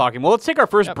grapple talking. Well, let's take our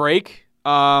first Yep. break,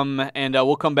 and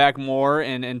we'll come back more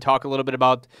and talk a little bit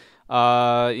about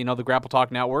the Grapple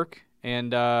Talk Network,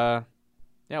 and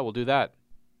we'll do that.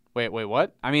 Wait,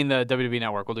 what? I mean the WWE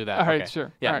Network. We'll do that. All right, Okay.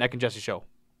 sure. Yeah, All right. Nick and Jesse Show.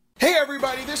 Hey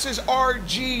everybody, this is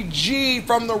RGG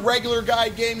from the Regular Guy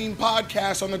Gaming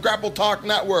Podcast on the Grapple Talk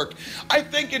Network. I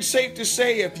think it's safe to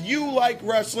say if you like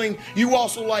wrestling, you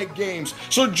also like games.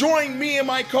 So join me and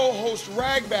my co-host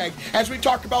Ragbag as we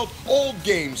talk about old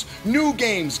games, new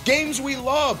games, games we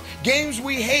love, games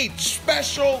we hate,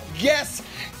 special guests,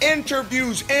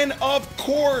 interviews, and of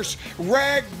course,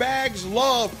 Ragbag's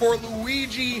love for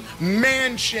Luigi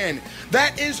Mansion.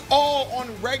 That is all on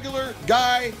Regular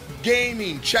Guy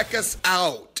Gaming. Check us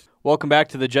out. Welcome back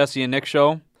to the Jesse and Nick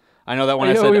Show. I know that when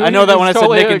I said we I said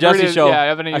totally Nick and agreed Jesse to- Show. yeah,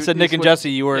 Evan, I said Nick and switched-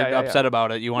 Jesse. You were Yeah. upset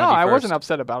about it. You want No, to be I first. wasn't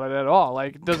upset about it at all.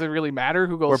 Like, does it really matter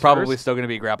who goes We're probably first? still going to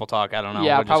be Grapple Talk. I don't know.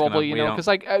 Yeah, We're just probably. gonna,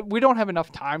 Because we don't have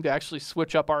enough time to actually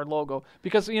switch up our logo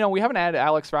because we haven't had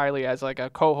Alex Riley as like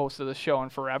a co-host of the show in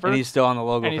forever, and he's still on the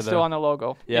logo. and he's still on the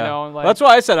logo. Yeah. Like, That's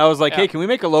why I said I was like, Yeah. hey, can we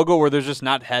make a logo where there's just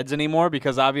not heads anymore?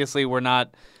 Because obviously we're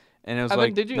not. And it was I like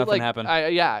think, did you nothing like? happened.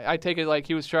 I take it like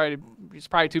he's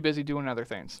probably too busy doing other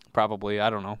things. Probably,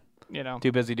 I don't know.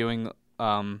 Too busy doing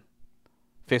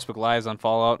Facebook Lives on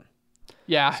Fallout.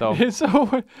 Yeah. So-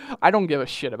 So I don't give a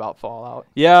shit about Fallout.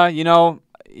 Yeah,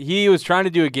 he was trying to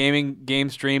do a game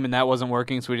stream and that wasn't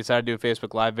working, so we decided to do a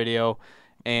Facebook Live video.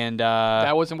 And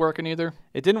That wasn't working either.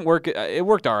 it didn't work. It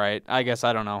worked all right, I guess.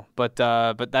 I don't know, but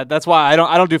that's why I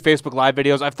don't do Facebook Live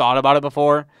videos. I've thought about it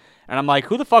before, and I'm like,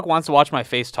 who the fuck wants to watch my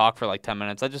face talk for like 10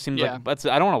 minutes? That just seems Yeah. like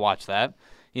I don't want to watch that.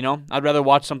 I'd rather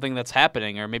watch something that's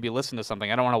happening or maybe listen to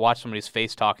something. I don't want to watch somebody's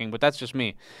face talking, but that's just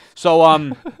me.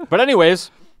 So but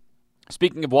anyways,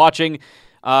 speaking of watching,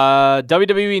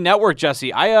 WWE Network,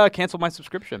 Jesse, I canceled my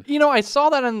subscription. I saw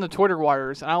that on the Twitter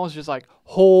wires, and I was just like,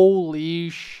 holy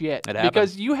shit. It happened.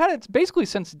 Because you had it basically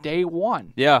since day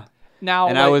one. Yeah. Now,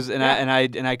 And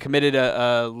I committed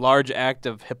a large act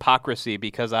of hypocrisy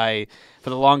because I, for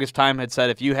the longest time, had said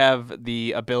if you have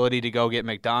the ability to go get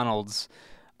McDonald's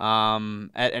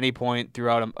at any point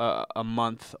throughout a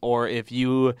month, or if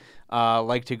you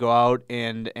like to go out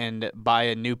and buy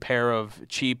a new pair of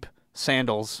cheap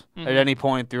sandals at any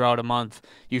point throughout a month,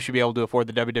 you should be able to afford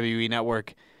the WWE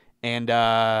Network. And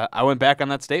I went back on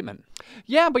that statement.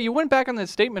 Yeah, but you went back on that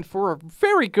statement for a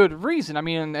very good reason. I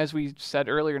mean, as we said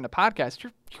earlier in the podcast,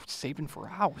 you're saving for a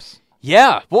house.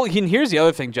 Yeah. Well, and here's the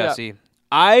other thing, Jesse.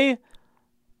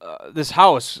 This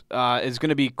house is going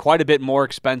to be quite a bit more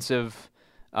expensive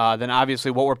than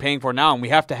obviously what we're paying for now, and we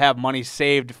have to have money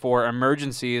saved for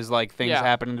emergencies like things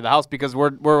happening to the house because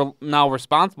we're now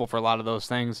responsible for a lot of those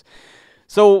things.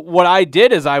 So what I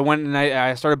did is I went and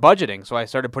I started budgeting. So I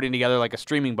started putting together like a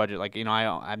streaming budget. Like, I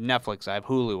have Netflix, I have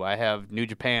Hulu, I have New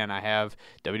Japan, I have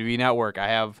WWE Network, I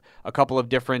have a couple of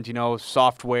different,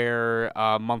 software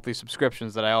monthly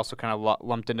subscriptions that I also kind of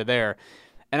lumped into there.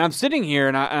 And I'm sitting here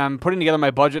and I'm putting together my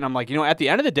budget and I'm like, at the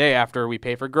end of the day, after we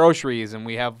pay for groceries and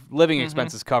we have living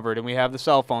expenses covered and we have the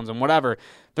cell phones and whatever,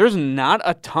 there's not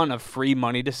a ton of free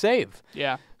money to save.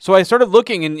 Yeah. So I started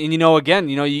looking and again,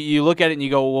 you look at it and you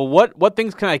go, well, what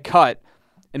things can I cut?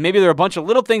 And maybe there are a bunch of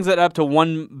little things that add up to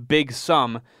one big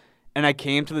sum. And I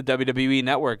came to the WWE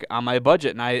Network on my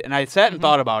budget and I sat and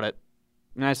thought about it.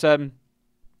 And I said,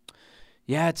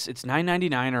 yeah, it's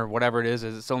 $9.99 or whatever it is.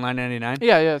 Is it still $9.99?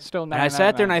 Yeah, it's still $9.99. And I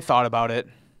sat there and I thought about it,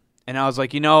 and I was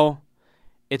like,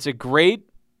 it's a great,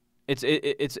 it's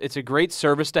a great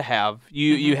service to have.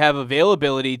 You have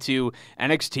availability to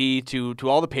NXT, to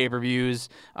all the pay-per-views,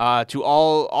 to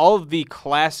all of the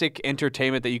classic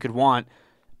entertainment that you could want,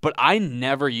 but I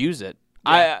never use it.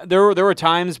 Yeah. There were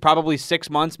times, probably 6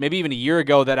 months, maybe even a year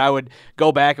ago, that I would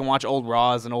go back and watch old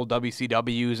Raws and old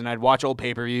WCWs, and I'd watch old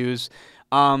pay-per-views.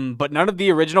 But none of the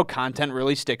original content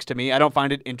really sticks to me. I don't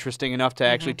find it interesting enough to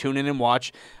actually tune in and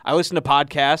watch. I listen to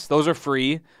podcasts. Those are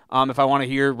free. If I want to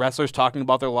hear wrestlers talking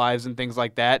about their lives and things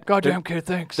like that. Goddamn kid,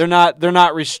 thanks. They're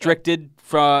not restricted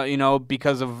from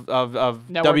because of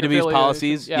Network WWE's affiliation.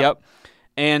 policies. Yeah. Yep.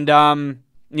 And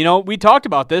we talked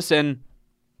about this, and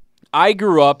I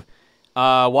grew up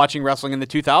watching wrestling in the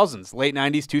 2000s, late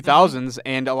 90s, 2000s,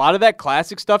 and a lot of that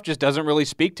classic stuff just doesn't really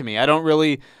speak to me. I don't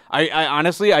really. I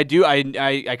honestly, I do.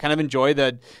 I kind of enjoy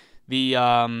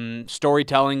the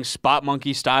storytelling spot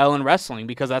monkey style in wrestling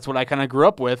because that's what I kind of grew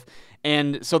up with.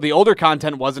 And so the older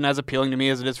content wasn't as appealing to me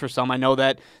as it is for some. I know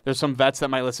that there's some vets that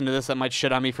might listen to this that might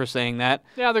shit on me for saying that.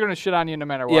 Yeah, they're going to shit on you no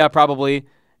matter what. Yeah, probably.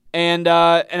 And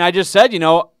I just said,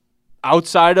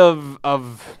 outside of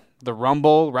the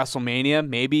Rumble, WrestleMania,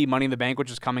 maybe Money in the Bank, which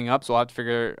is coming up, so I'll have to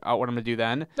figure out what I'm going to do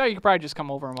then. No, you could probably just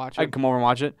come over and watch it. I can come over and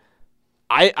watch it.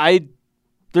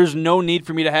 There's no need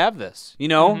for me to have this. I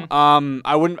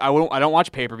don't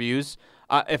watch pay-per-views.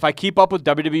 If I keep up with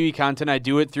WWE content, I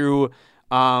do it through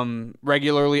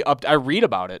regularly I read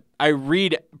about it. I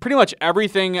read pretty much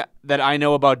everything that I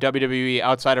know about WWE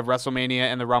outside of WrestleMania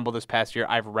and the Rumble this past year.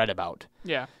 I've read about.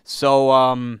 Yeah. So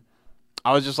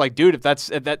I was just like, dude, if it's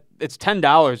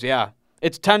 $10, yeah,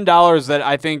 it's $10 that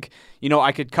I think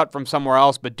I could cut from somewhere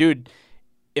else. But dude,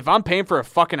 if I'm paying for a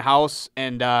fucking house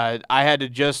and I had to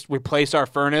just replace our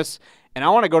furnace, and I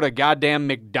want to go to goddamn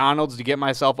McDonald's to get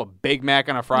myself a Big Mac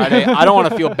on a Friday, I don't want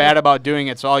to feel bad about doing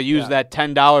it, so I'll use that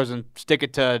 $10 and stick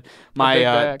it to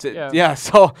my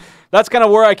So that's kind of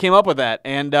where I came up with that,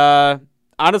 and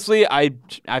honestly, I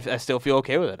still feel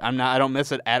okay with it. I don't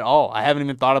miss it at all. I haven't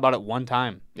even thought about it one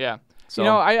time. Yeah. So,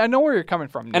 I know where you're coming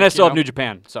from, Nick, and I still have New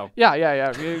Japan. So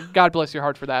yeah. God bless your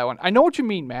heart for that one. I know what you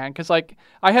mean, man. Because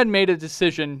I had made a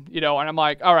decision, and I'm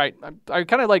like, all right, I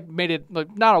kind of made it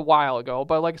not a while ago,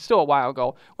 but still a while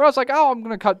ago, where I was like, oh, I'm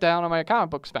gonna cut down on my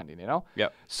comic book spending,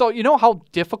 Yep. So how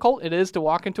difficult it is to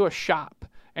walk into a shop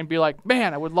and be like,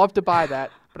 man, I would love to buy that,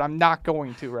 but I'm not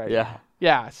going to right now.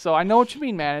 Yeah. So I know what you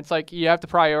mean, man. It's like you have to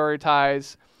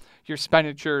prioritize your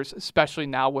expenditures, especially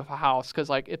now with a house, because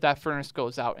if that furnace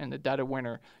goes out in the dead of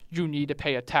winter, you need to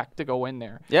pay a tech to go in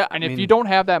there. Yeah, and if you don't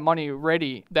have that money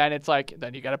ready, then it's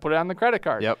then you got to put it on the credit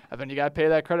card. Yep. And then you got to pay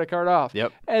that credit card off.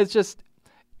 Yep. And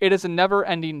it is a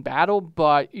never-ending battle,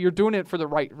 but you're doing it for the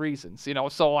right reasons,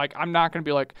 So I'm not gonna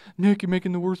be like, Nick, you're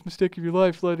making the worst mistake of your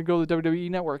life, letting go of the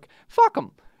WWE network. Fuck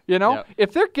them. Yep.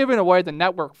 If they're giving away the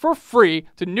network for free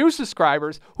to new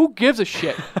subscribers, who gives a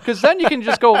shit? Because then you can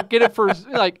just go get it for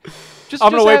I'm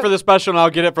gonna wait for the special and I'll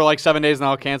get it for 7 days and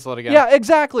I'll cancel it again. Yeah,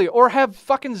 exactly. Or have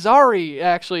fucking Zari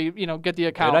actually, get the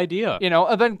account. Good idea.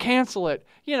 And then cancel it.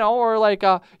 Or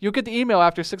you'll get the email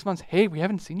after 6 months. Hey, we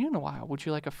haven't seen you in a while. Would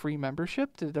you like a free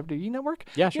membership to the WWE network?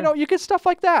 Yeah, sure. You get stuff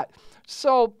like that.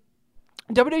 So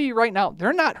WWE right now,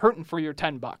 they're not hurting for your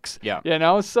 $10.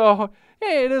 Yeah. So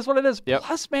hey, it is what it is. Yep.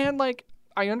 Plus, man,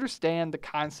 I understand the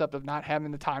concept of not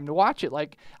having the time to watch it.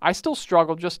 I still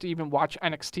struggle just to even watch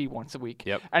NXT once a week.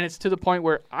 Yep. And it's to the point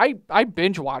where I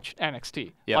binge watch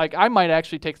NXT. Yep. I might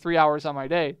actually take 3 hours on my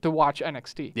day to watch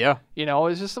NXT. Yeah.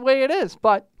 It's just the way it is.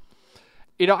 But,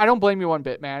 I don't blame you one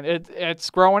bit, man.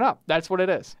 It's growing up. That's what it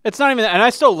is. It's not even that. And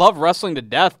I still love wrestling to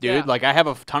death, dude. Yeah. I have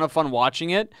a ton of fun watching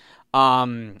it.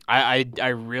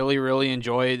 I really, really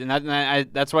enjoy it. And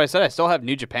that's why I said I still have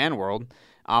New Japan World.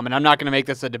 And I'm not going to make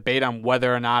this a debate on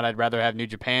whether or not I'd rather have New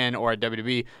Japan or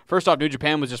WWE. First off, New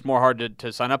Japan was just more hard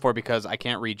to sign up for because I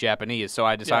can't read Japanese. So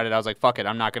I decided I was like, fuck it.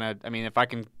 I'm not going to – if I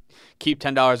can keep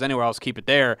 $10 anywhere, I'll just keep it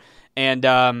there. And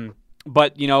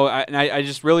but, I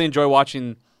just really enjoy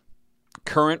watching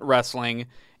current wrestling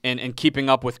and keeping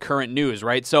up with current news,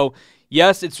 right? So,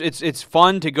 yes, it's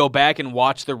fun to go back and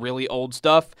watch the really old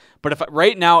stuff. But if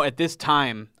right now at this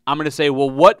time, I'm going to say, well,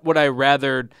 what would I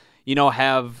rather,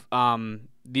 have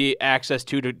the access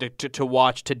to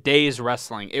watch today's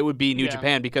wrestling? It would be New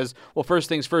Japan because, well, first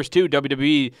things first, too,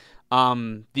 WWE,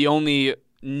 the only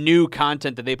new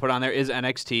content that they put on there is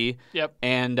NXT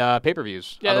and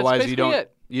pay-per-views. Yeah, Otherwise, that's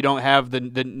you don't have the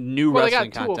new wrestling they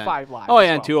got content. 205 Live. Oh, yeah, as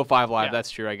and well. 205 Live. That's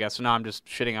true, I guess. So now I'm just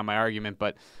shitting on my argument.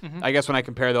 But I guess when I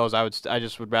compare those, I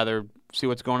just would rather see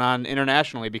what's going on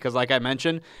internationally because, like I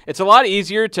mentioned, it's a lot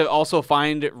easier to also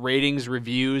find ratings,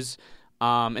 reviews,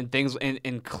 and things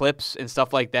in clips and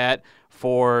stuff like that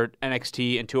for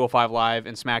NXT and 205 Live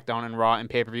and SmackDown and Raw and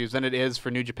pay-per-views than it is for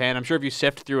New Japan. I'm sure if you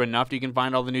sift through enough, you can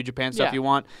find all the New Japan stuff you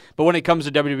want. But when it comes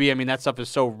to WWE, that stuff is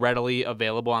so readily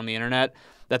available on the internet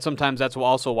that sometimes that's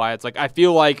also why it's I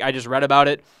feel like I just read about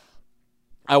it.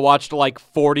 I watched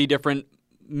 40 different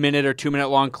minute or 2 minute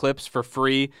long clips for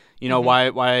free.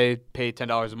 Why pay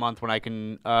 $10 a month when I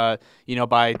can,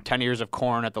 buy 10 ears of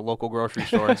corn at the local grocery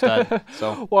store instead?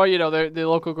 So, well, the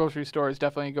local grocery store is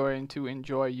definitely going to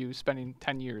enjoy you spending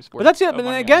 10 years. But that's it. But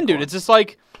then again, dude, it's just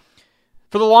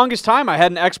for the longest time, I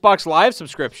had an Xbox Live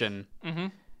subscription. Mm-hmm.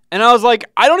 And I was like,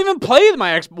 I don't even play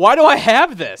my Xbox. Why do I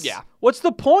have this? Yeah. What's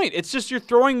the point? It's just you're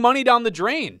throwing money down the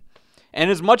drain. And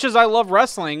as much as I love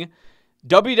wrestling,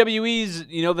 WWE's,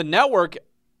 the network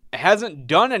hasn't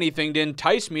done anything to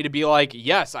entice me to be like,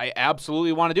 yes, I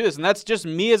absolutely want to do this. And that's just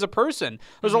me as a person.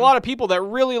 There's a lot of people that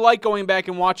really like going back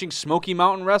and watching Smoky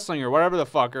Mountain Wrestling or whatever the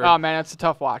fuck. Oh, man, that's a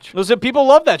tough watch. Those people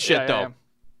love that shit, though. Yeah.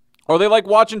 Or they like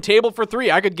watching Table for Three.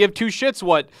 I could give two shits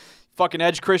what fucking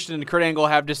Edge Christian and Kurt Angle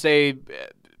have to say,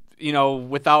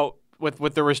 with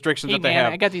the restrictions that they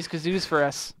have. I got these kazoos for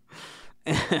us.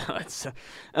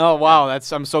 Oh, wow.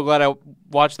 I'm so glad I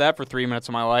watched that for 3 minutes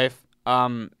of my life.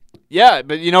 Yeah,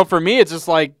 but, for me, it's just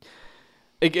like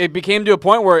it became to a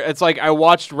point where it's like I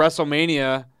watched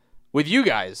WrestleMania with you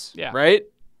guys, right?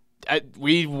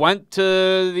 We went to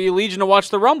the Legion to watch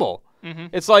the Rumble. Mm-hmm.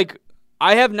 It's like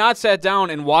I have not sat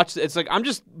down and watched. It's like I'm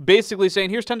just basically saying,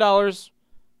 here's $10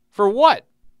 for what?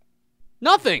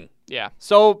 Nothing. Yeah.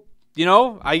 So,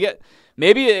 I get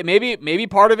maybe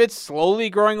part of it's slowly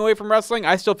growing away from wrestling.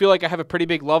 I still feel like I have a pretty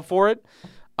big love for it.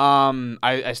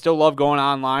 I still love going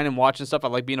online and watching stuff. I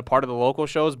like being a part of the local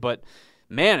shows, but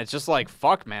man, it's just like,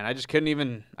 fuck, man. I couldn't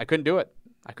do it.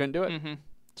 Mm-hmm.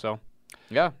 So,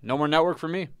 yeah, no more network for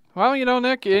me. Well,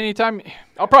 Nick, anytime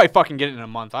I'll probably fucking get it in a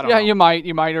month. I don't know. Yeah, you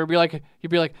might, or you'd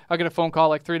be like, I'll get a phone call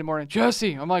like 3 a.m.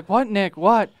 Jesse, I'm like, what, Nick?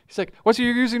 What? He's like, what's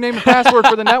your username and password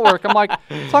for the network? I'm like,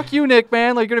 fuck you, Nick,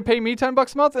 man. Like, you're gonna pay me $10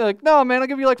 a month? They're like, no, man, I'll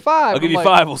give you like $5. I'll give you like,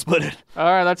 $5. We'll split it. All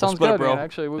right, that sounds good, bro. man.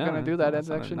 Actually, we're gonna do that. That's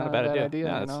actually not a bad idea.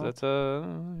 Yeah, that's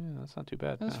not too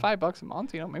bad. That's $5 a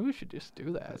month. Maybe we should just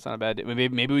do that. That's not a bad idea.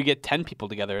 Maybe we get 10 people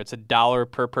together. It's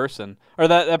 $1 per person, or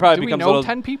that probably becomes. Do we know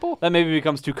 10 people? That maybe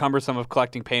becomes too cumbersome of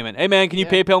collecting payment. Hey, man, can you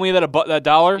PayPal me that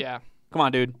 $1? Yeah. Come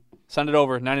on, dude. Send it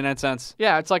over. 99 cents.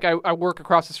 Yeah, it's like I work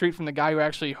across the street from the guy who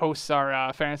actually hosts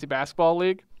our fantasy basketball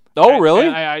league. Oh, really?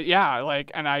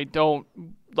 And I don't,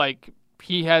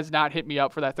 he has not hit me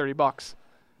up for that $30.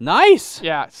 Nice.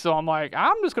 Yeah, so I'm like,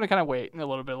 I'm just going to kind of wait a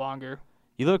little bit longer.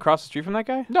 You live across the street from that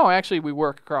guy? No, actually, we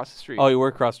work across the street. Oh, you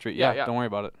work across the street. Yeah, yeah. Don't worry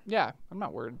about it. Yeah, I'm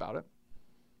not worried about it.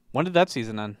 When did that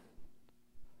season end?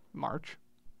 March.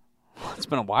 It's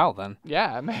been a while then.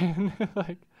 Yeah, man.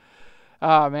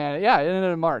 Oh, man. Yeah, it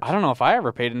ended in March. I don't know if I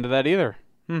ever paid into that either.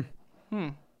 Oh,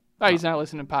 he's not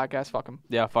listening to podcasts. Fuck him.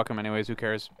 Yeah, fuck him anyways. Who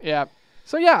cares? Yeah.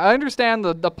 So, yeah, I understand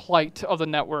the plight of the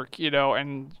network,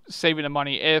 and saving the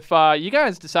money. If you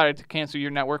guys decided to cancel your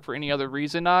network for any other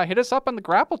reason, hit us up on the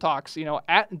Grapple Talks,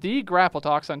 at the Grapple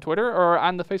Talks on Twitter or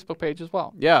on the Facebook page as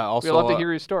well. Yeah, also. We'd love to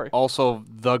hear your story. Also,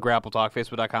 the Grapple Talk,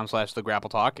 facebook.com/the Grapple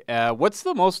Talk. What's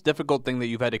the most difficult thing that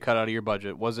you've had to cut out of your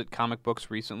budget? Was it comic books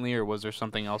recently, or was there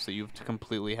something else that you've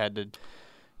completely had to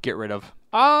get rid of?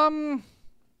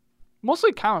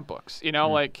 Mostly comic books,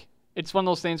 it's one of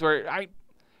those things where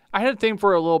I had a thing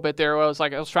for a little bit there where I was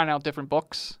trying out different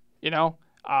books,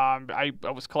 I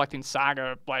was collecting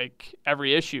Saga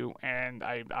every issue, and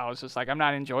I was just like, I'm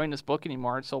not enjoying this book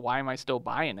anymore, so why am I still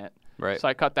buying it? Right. So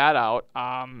I cut that out.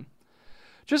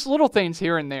 Just little things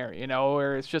here and there,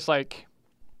 where it's just like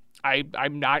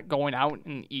I'm not going out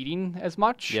and eating as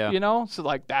much,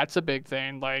 so that's a big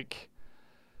thing. I'm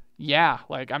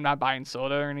not buying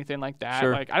soda or anything like that.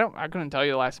 Sure. I couldn't tell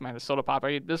you the last time I had a soda pop.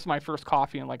 This is my first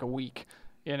coffee in a week.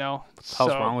 How's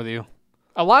wrong with you?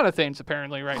 A lot of things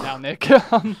apparently right now, Nick.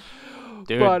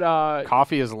 Dude, but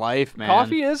coffee is life, man.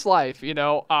 Coffee is life,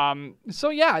 So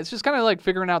yeah, it's just kind of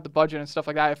figuring out the budget and stuff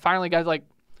like that. I finally got and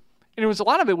it was a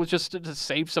lot of it was just to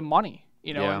save some money,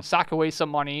 and sock away some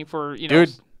money for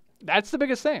Dude, that's the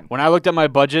biggest thing. When I looked at my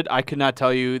budget, I could not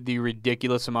tell you the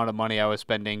ridiculous amount of money I was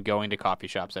spending going to coffee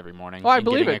shops every morning. Oh, I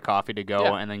believe getting it. a coffee to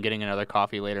go and then getting another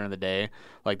coffee later in the day.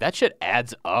 That shit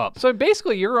adds up. So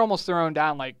basically, you're almost throwing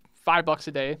down $5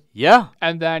 a day. Yeah.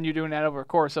 And then you're doing that over a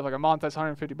course of a month. That's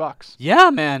 $150.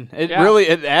 Yeah, man. It really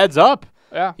adds up.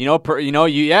 Yeah.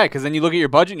 Because then you look at your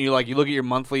budget and you look at your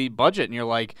monthly budget and you're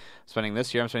like, spending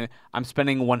this year, I'm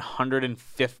spending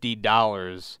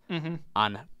 $150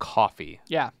 on coffee.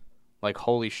 Yeah.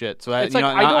 Holy shit. So that,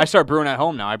 I start brewing at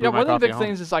home now. I brew my coffee at home. One of the big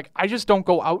things is I just don't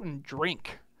go out and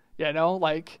drink, because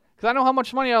I know how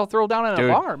much money I'll throw down at a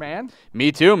bar, man.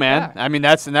 Me too, man. Yeah. I mean,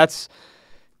 that's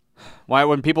why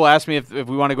when people ask me if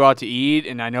we want to go out to eat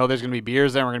and I know there's going to be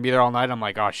beers there and we're going to be there all night, I'm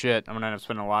like, oh shit, I'm going to end up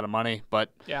spending a lot of money.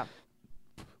 But yeah.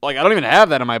 I don't even have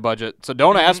that in my budget. So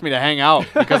don't ask me to hang out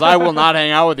because I will not hang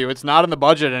out with you. It's not in the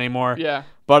budget anymore. Yeah.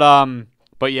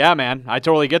 But yeah, man, I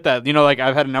totally get that.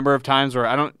 I've had a number of times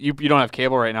where you don't have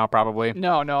cable right now, probably.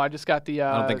 No, I just got the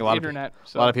I don't think internet.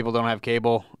 A lot of people don't have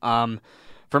cable.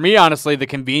 For me, honestly, the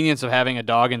convenience of having a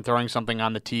dog and throwing something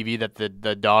on the TV that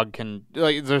the dog can,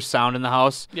 there's sound in the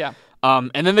house. Yeah.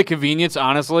 And then the convenience,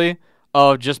 honestly,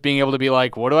 of just being able to be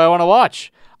like, what do I want to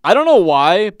watch? I don't know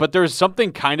why, but there's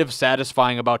something kind of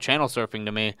satisfying about channel surfing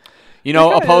to me. You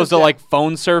know, opposed to like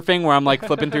phone surfing where I'm like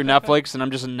flipping through Netflix and I'm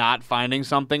just not finding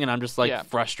something and I'm just like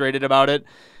frustrated about it.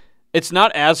 It's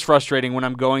not as frustrating when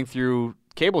I'm going through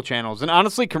cable channels. And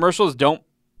honestly, commercials don't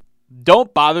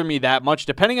bother me that much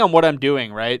depending on what I'm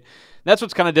doing, right? That's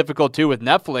what's kind of difficult too with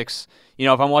Netflix. You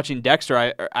know, if I'm watching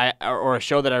Dexter or a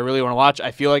show that I really want to watch,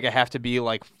 I feel like I have to be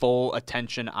like full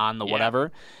attention on the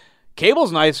whatever.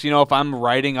 Cable's nice, you know, if I'm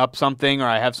writing up something or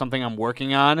I have something I'm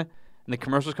working on and the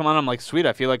commercials come on, I'm like, sweet,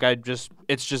 I feel like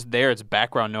it's just there. It's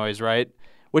background noise, right?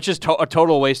 Which is a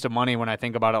total waste of money when I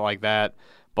think about it like that.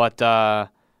 But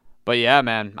yeah,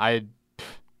 man,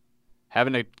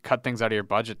 having to cut things out of your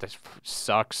budget, that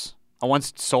sucks. I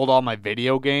once sold all my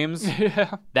video games.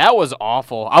 Yeah. That was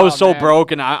awful. I was so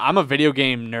broke, and I'm a video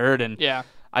game nerd, and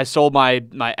I sold my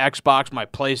Xbox, my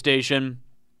PlayStation.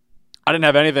 I didn't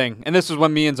have anything. And this was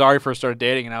when me and Zari first started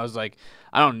dating, and I was like,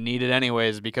 I don't need it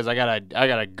anyways because I got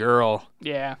a girl.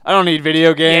 Yeah. I don't need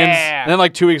video games. Yeah. And then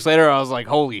like 2 weeks later, I was like,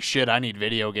 holy shit, I need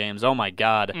video games. Oh, my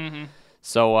God. Mm-hmm.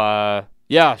 So,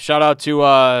 yeah, shout out to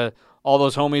all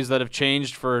those homies that have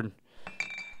changed for,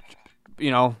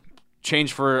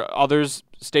 change for others.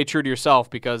 Stay true to yourself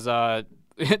because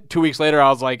 2 weeks later I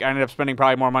was like, I ended up spending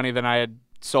probably more money than I had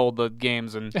sold the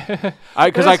games, and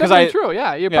because I true,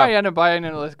 yeah, you probably end up buying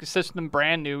a system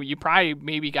brand new. You probably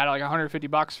maybe got like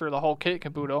 $150 for the whole kit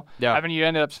caboodle. Yeah, and you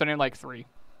ended up spending like $3.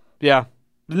 Yeah.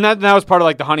 And that was part of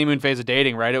like the honeymoon phase of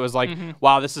dating, right? It was like,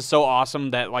 wow, this is so awesome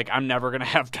that like I'm never gonna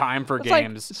have time for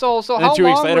games. Like, so how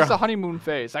long was the honeymoon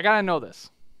phase? I gotta know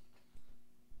this.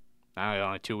 I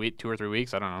don't know, 2 or 3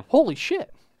 weeks. I don't know. Holy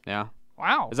shit! Yeah.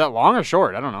 Wow. Is that long or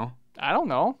short? I don't know. I don't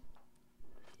know.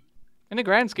 In the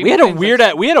grand scheme, we had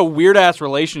a weird ass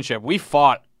relationship. We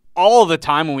fought all the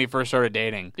time when we first started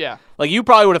dating. Yeah. Like you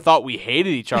probably would have thought we hated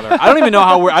each other. I don't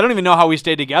even know how we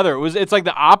stayed together. It's like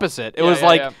the opposite. It was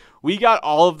like we got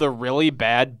all of the really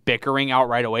bad bickering out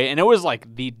right away, and it was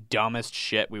like the dumbest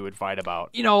shit we would fight about.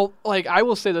 You know, like I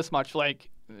will say this much, like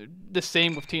the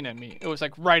same with Tina and me. It was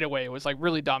like right away. It was like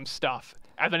really dumb stuff,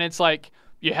 and then it's like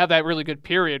you have that really good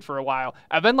period for a while,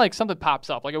 and then like something pops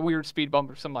up, like a weird speed bump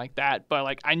or something like that. But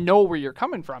like I know where you're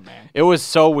coming from, man. It was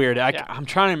so weird. I'm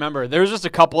trying to remember. There was just a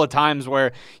couple of times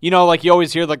where like you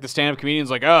always hear like the stand-up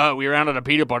comedians like, "Oh, we ran out of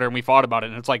peanut butter and we fought about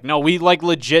it," and it's like, no, we like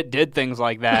legit did things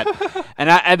like that.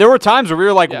 and there were times where we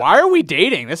were like, why are we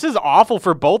dating? This is awful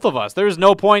for both of us. There's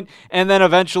no point. And then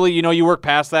eventually, you work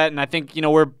past that, and I think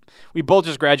we both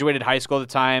just graduated high school at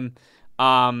the time.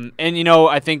 And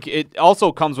I think it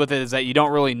also comes with it is that you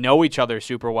don't really know each other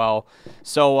super well.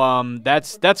 So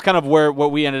that's kind of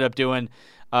what we ended up doing.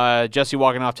 Jesse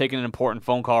walking off, taking an important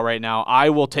phone call right now.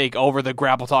 I will take over the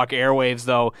Grapple Talk airwaves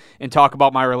though and talk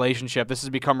about my relationship. This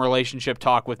has become relationship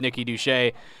talk with Nikki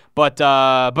Duche.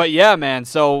 But yeah, man.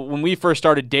 So when we first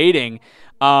started dating,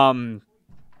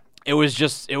 it was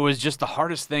just the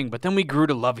hardest thing, but then we grew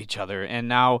to love each other, and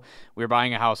now we're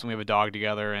buying a house and we have a dog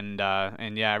together, and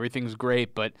yeah, everything's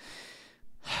great. But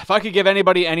if I could give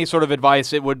anybody any sort of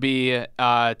advice, it would be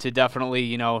to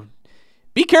definitely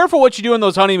be careful what you do in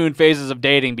those honeymoon phases of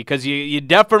dating, because you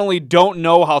definitely don't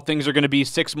know how things are going to be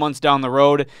 6 months down the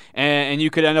road, and you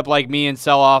could end up like me and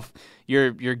sell off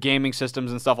your gaming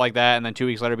systems and stuff like that, and then 2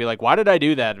 weeks later be like, why did I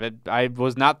do that? I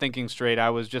was not thinking straight. I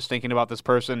was just thinking about this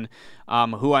person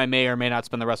who I may or may not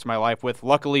spend the rest of my life with.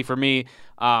 Luckily for me,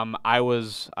 I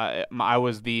was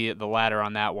the latter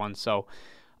on that one. So,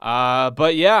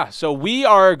 but yeah, so we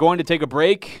are going to take a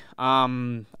break. I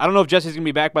don't know if Jesse's going to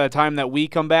be back by the time that we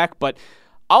come back, but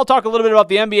I'll talk a little bit about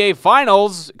the NBA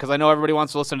Finals because I know everybody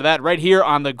wants to listen to that right here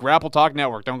on the Grapple Talk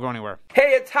Network. Don't go anywhere.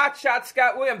 Hey, it's Hotshot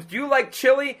Scott Williams. Do you like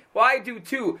chili? Well, I do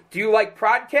too. Do you like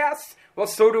podcasts? Well,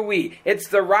 so do we. It's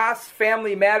the Ross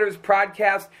Family Matters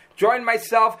podcast. Join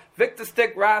myself, Victor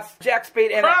Stick Ross, Jack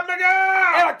Spade, and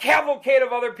a cavalcade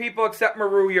of other people except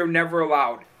Maru. You're never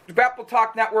allowed. The Grapple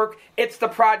Talk Network, it's the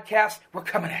podcast. We're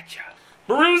coming at you.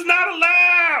 Maru's not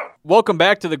allowed! Welcome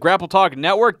back to the Grapple Talk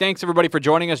Network. Thanks, everybody, for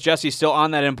joining us. Jesse's still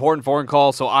on that important phone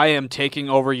call, so I am taking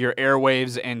over your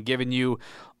airwaves and giving you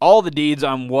all the deeds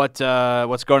on what's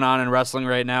going on in wrestling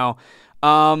right now.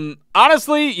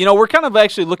 Honestly, we're kind of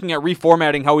actually looking at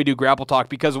reformatting how we do Grapple Talk,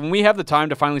 because when we have the time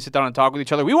to finally sit down and talk with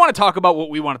each other, we want to talk about what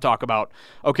we want to talk about,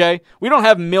 okay? We don't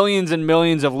have millions and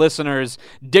millions of listeners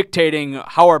dictating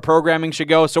how our programming should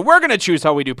go, so we're going to choose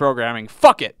how we do programming.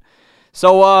 Fuck it.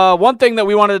 So one thing that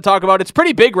we wanted to talk about, it's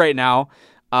pretty big right now,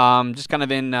 just kind of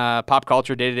in pop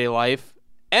culture, day-to-day life.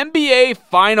 NBA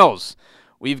Finals.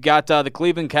 We've got the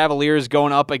Cleveland Cavaliers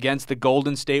going up against the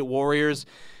Golden State Warriors.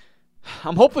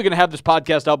 I'm hopefully going to have this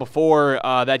podcast out before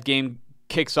that game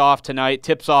tips off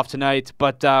tonight.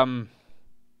 But,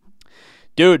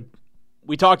 dude,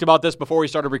 we talked about this before we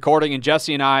started recording, and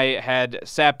Jesse and I had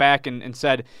sat back and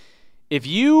said, if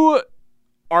you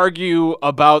argue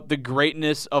about the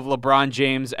greatness of LeBron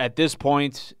James at this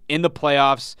point in the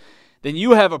playoffs, then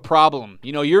you have a problem.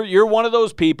 You know, you're one of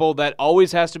those people that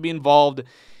always has to be involved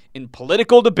in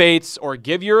political debates or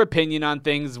give your opinion on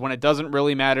things when it doesn't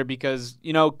really matter because,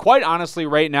 you know, quite honestly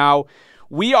right now,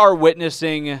 we are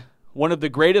witnessing one of the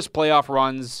greatest playoff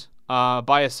runs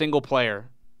by a single player.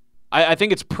 I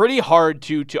think it's pretty hard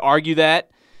to argue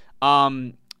that.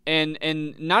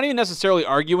 And not even necessarily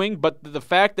arguing, but the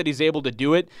fact that he's able to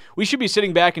do it, we should be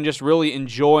sitting back and just really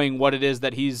enjoying what it is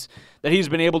that he's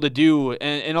been able to do.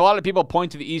 And a lot of people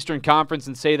point to the Eastern Conference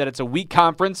and say that it's a weak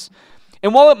conference.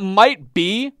 And while it might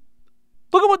be,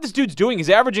 look at what this dude's doing. He's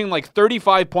averaging like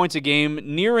 35 points a game,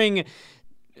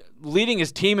 leading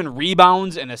his team in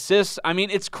rebounds and assists. I mean,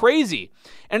 it's crazy.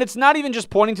 And it's not even just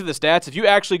pointing to the stats. If you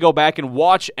actually go back and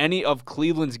watch any of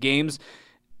Cleveland's games,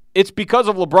 it's because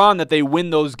of LeBron that they win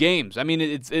those games. I mean,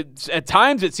 it's at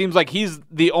times it seems like he's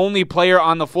the only player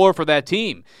on the floor for that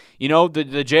team. You know,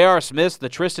 the J.R. Smiths, the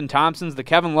Tristan Thompsons, the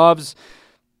Kevin Loves,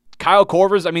 Kyle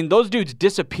Korvers. I mean, those dudes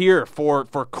disappear for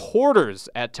quarters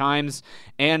at times,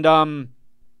 and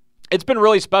it's been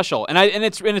really special. And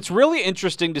it's really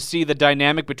interesting to see the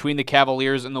dynamic between the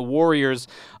Cavaliers and the Warriors.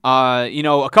 You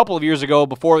know, a couple of years ago,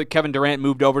 before Kevin Durant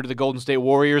moved over to the Golden State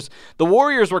Warriors, the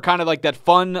Warriors were kind of like that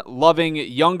fun-loving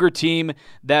younger team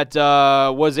that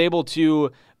was able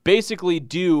to basically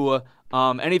do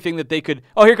anything that they could.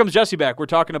 Oh, here comes Jesse back. We're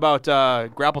talking about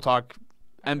Grapple Talk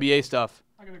NBA stuff.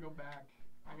 I gotta go back.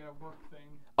 I got a work thing.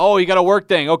 Oh, you got a work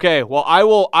thing. Okay. Well, I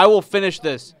will finish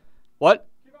this. What?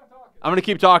 I'm going to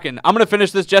keep talking. I'm going to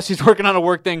finish this. Jesse's working on a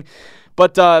work thing.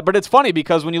 But it's funny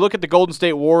because when you look at the Golden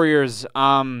State Warriors,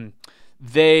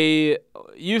 they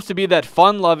used to be that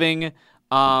fun-loving,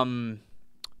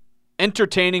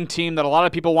 entertaining team that a lot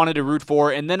of people wanted to root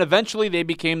for, and then eventually they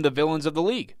became the villains of the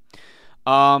league.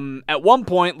 At one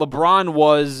point, LeBron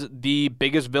was the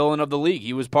biggest villain of the league.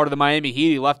 He was part of the Miami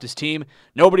Heat. He left his team.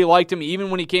 Nobody liked him.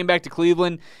 Even when he came back to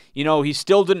Cleveland, you know, he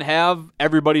still didn't have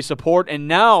everybody's support. And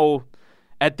now,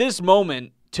 at this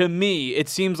moment, to me, it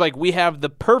seems like we have the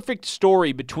perfect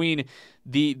story between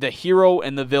the hero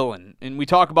and the villain. And we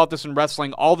talk about this in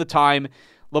wrestling all the time.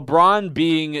 LeBron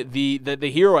being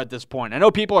the hero at this point. I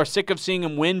know people are sick of seeing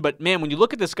him win, but man, when you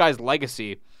look at this guy's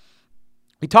legacy,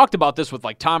 we talked about this with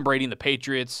like Tom Brady and the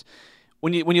Patriots.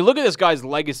 When you look at this guy's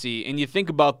legacy and you think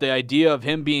about the idea of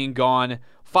him being gone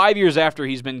 5 years after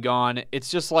he's been gone, it's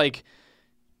just like,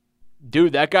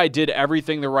 dude, that guy did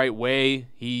everything the right way.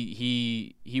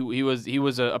 He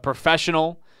was a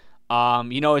professional.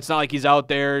 You know, it's not like he's out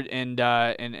there and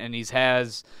he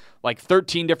has like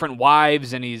 13 different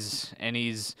wives and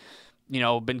he's you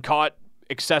know been caught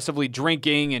excessively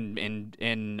drinking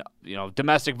and you know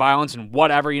domestic violence and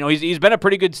whatever. You know, he's been a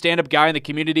pretty good stand-up guy in the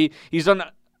community. He's done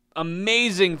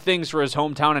amazing things for his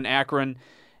hometown in Akron.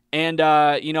 And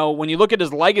you know, when you look at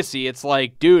his legacy, it's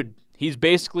like, dude, he's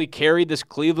basically carried this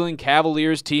Cleveland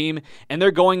Cavaliers team, and they're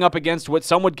going up against what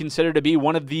some would consider to be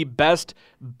one of the best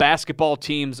basketball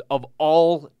teams of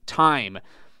all time.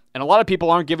 And a lot of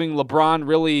people aren't giving LeBron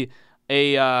really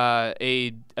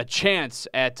a chance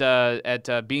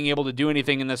at being able to do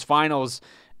anything in this finals.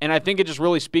 And I think it just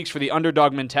really speaks for the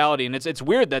underdog mentality. And it's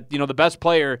weird that, you know, the best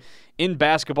player in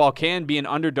basketball can be an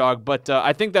underdog. But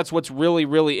I think that's what's really,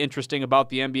 really interesting about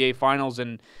the NBA Finals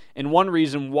and one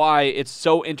reason why it's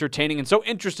so entertaining and so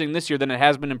interesting this year than it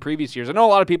has been in previous years. I know a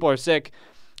lot of people are sick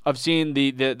of seeing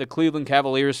the Cleveland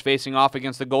Cavaliers facing off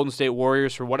against the Golden State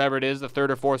Warriors for whatever it is, the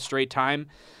third or fourth straight time.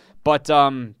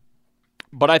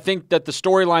 But I think that the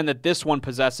storyline that this one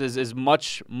possesses is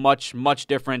much, much, much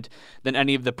different than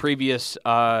any of the previous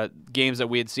games that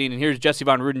we had seen. And here's Jesse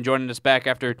Von Ruden joining us back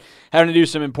after having to do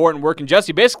some important work. And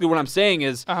Jesse, basically what I'm saying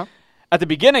is, at the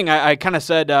beginning, I kind of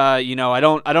said, you know, I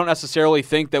don't necessarily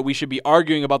think that we should be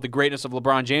arguing about the greatness of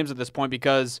LeBron James at this point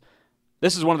because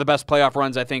this is one of the best playoff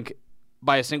runs, I think,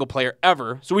 by a single player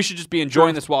ever. So we should just be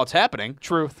enjoying this while it's happening.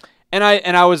 Truth. And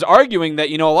I was arguing that,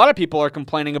 you know, a lot of people are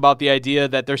complaining about the idea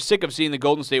that they're sick of seeing the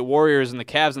Golden State Warriors and the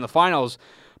Cavs in the finals.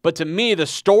 But to me, the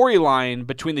storyline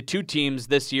between the two teams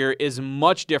this year is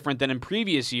much different than in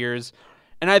previous years.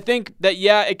 And I think that,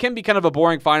 yeah, it can be kind of a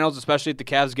boring finals, especially if the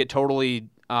Cavs get totally,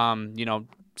 you know,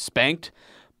 spanked.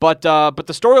 But the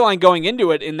storyline going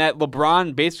into it in that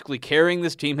LeBron basically carrying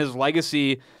this team, his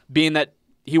legacy being that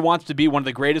he wants to be one of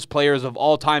the greatest players of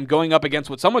all time, going up against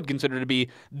what some would consider to be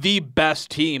the best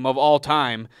team of all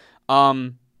time,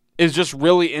 is just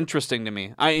really interesting to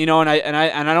me. I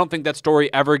don't think that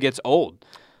story ever gets old.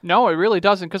 No, it really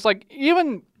doesn't. Because like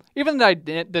even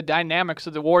the dynamics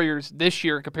of the Warriors this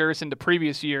year in comparison to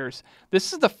previous years,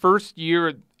 this is the first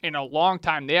year in a long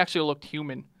time they actually looked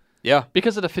human. Yeah.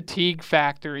 Because of the fatigue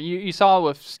factor. You saw it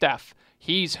with Steph.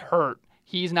 He's hurt.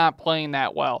 He's not playing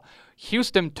that well.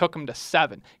 Houston took him to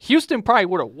 7. Houston probably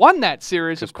would have won that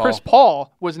series if Chris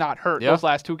Paul was not hurt those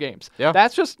last 2 games. Yeah.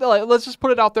 That's just, let's just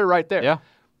put it out there right there. Yeah.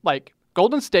 Like,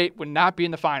 Golden State would not be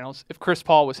in the finals if Chris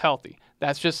Paul was healthy.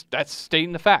 That's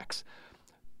stating the facts.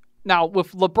 Now,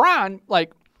 with LeBron,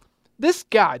 like, this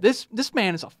guy, this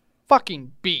man is a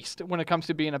fucking beast when it comes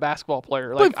to being a basketball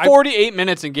player. Like, 48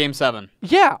 minutes in Game 7.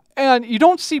 Yeah, and you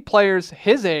don't see players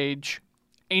his age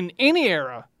in any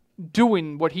era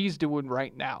doing what he's doing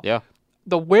right now. Yeah.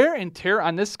 The wear and tear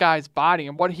on this guy's body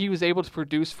and what he was able to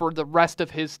produce for the rest of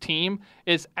his team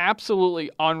is absolutely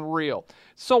unreal.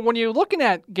 So when you're looking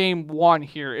at Game 1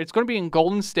 here, it's going to be in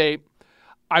Golden State.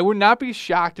 I would not be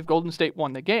shocked if Golden State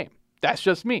won the game. That's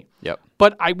just me. Yep.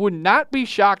 But I would not be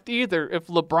shocked either if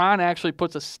LeBron actually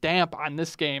puts a stamp on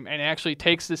this game and actually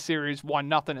takes this series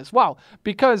 1-0 as well.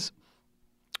 Because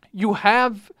you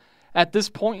have, at this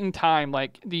point in time,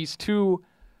 like these two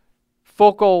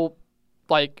focal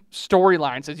like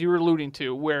storylines, as you were alluding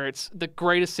to, where it's the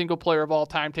greatest single player of all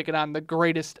time taking on the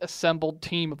greatest assembled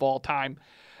team of all time.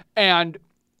 And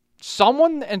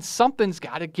something's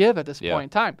got to give at this point in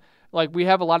time. Like, we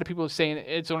have a lot of people saying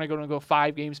it's only going to go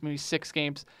 5 games, maybe 6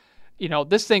 games. You know,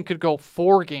 this thing could go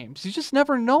 4 games. You just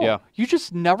never know. Yeah. You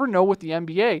just never know with the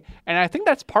NBA. And I think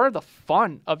that's part of the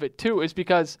fun of it, too, is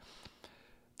because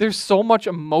there's so much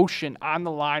emotion on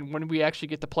the line when we actually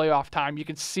get to playoff time. You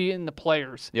can see it in the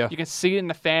players. Yeah. You can see it in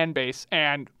the fan base.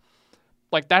 And,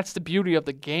 like, that's the beauty of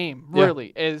the game,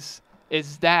 really, is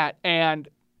that. And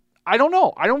I don't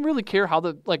know. I don't really care how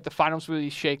the finals really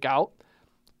shake out.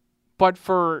 But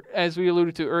as we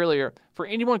alluded to earlier, for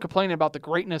anyone complaining about the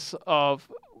greatness of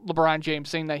LeBron James,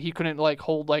 saying that he couldn't, like,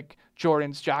 hold, like,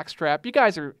 Jordan's jockstrap, you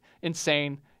guys are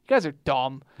insane. You guys are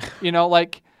dumb. You know,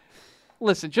 like,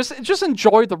 listen, just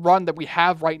enjoy the run that we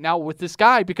have right now with this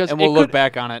guy, because and we'll look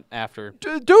back on it after.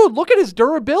 Dude, look at his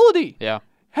durability. Yeah.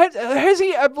 Has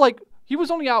he, like, he was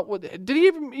only out with, did he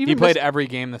even He played every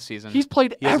game this season. He's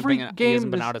played every game. He hasn't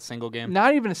been out a single game.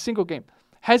 Not even a single game.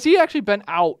 Has he actually been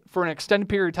out for an extended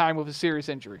period of time with a serious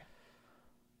injury?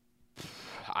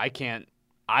 I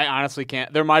honestly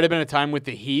can't. There might have been a time with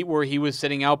the Heat where he was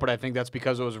sitting out, but I think that's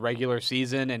because it was regular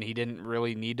season and he didn't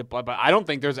really need to play. But I don't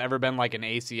think there's ever been like an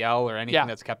ACL or anything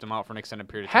that's kept him out for an extended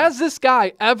period of time. Has this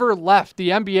guy ever left the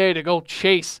NBA to go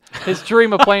chase his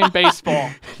dream of playing baseball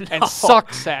and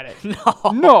sucks at it?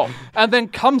 No. And then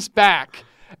comes back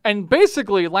and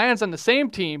basically lands on the same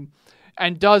team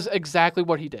and does exactly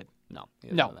what he did.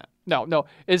 No.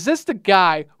 Is this the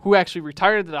guy who actually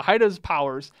retired at the height of his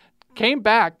powers, came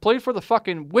back, played for the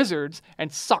fucking Wizards, and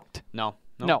sucked? No.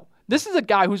 This is a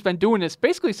guy who's been doing this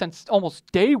basically since almost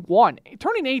day one,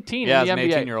 turning 18 in the NBA.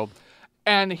 Yeah, 18-year-old.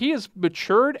 And he has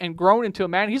matured and grown into a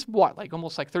man. He's what, like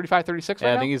almost like 35, 36 right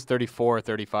now? Yeah, I think he's 34 or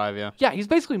 35, yeah. Yeah, he's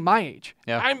basically my age.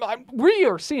 Yeah. We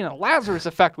are seeing a Lazarus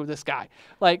effect with this guy.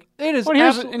 Like, it is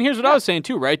here's what I was saying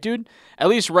too, right, dude? At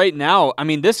least right now, I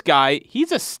mean, this guy,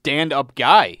 he's a stand-up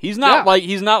guy. He's not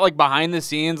like behind the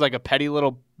scenes like a petty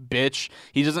little bitch.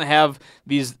 He doesn't have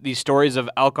these stories of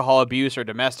alcohol abuse or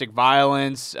domestic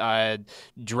violence,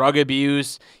 drug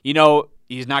abuse. You know,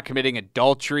 he's not committing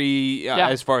adultery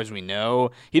as far as we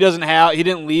know. He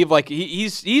didn't leave, like,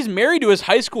 he's married to his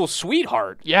high school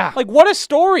sweetheart. Yeah. Like, what a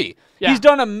story. Yeah. He's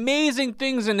done amazing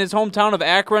things in his hometown of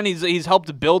Akron. He's helped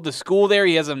to build the school there.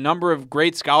 He has a number of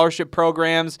great scholarship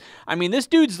programs. I mean, this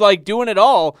dude's like doing it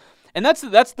all. And that's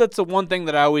the one thing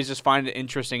that I always just find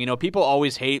interesting. You know, people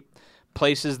always hate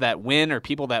places that win or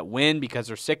people that win because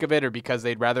they're sick of it or because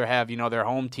they'd rather have, you know, their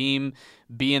home team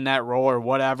be in that role or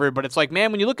whatever. But it's like,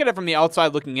 man, when you look at it from the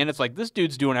outside looking in, it's like this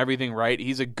dude's doing everything right.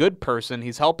 He's a good person.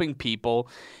 He's helping people.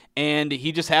 And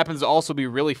he just happens to also be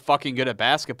really fucking good at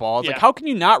basketball. It's like, how can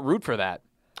you not root for that?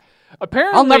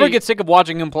 Apparently, I'll never get sick of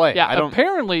watching him play. Yeah,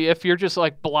 apparently if you're just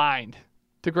like blind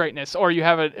to greatness or you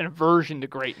have an aversion to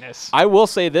greatness. I will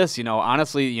say this, you know,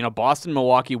 honestly, you know, Boston,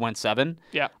 Milwaukee went 7.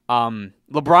 Yeah.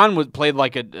 LeBron played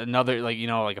like another, like, you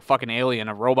know, like a fucking alien,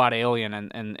 a robot alien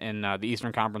in the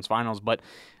Eastern Conference Finals. But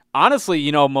honestly,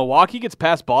 you know, Milwaukee gets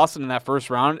past Boston in that first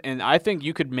round, and I think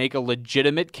you could make a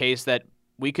legitimate case that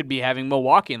we could be having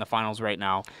Milwaukee in the finals right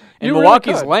now. And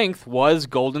Milwaukee's length was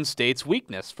Golden State's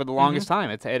weakness for the longest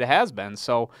time. It has been.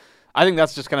 So I think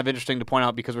that's just kind of interesting to point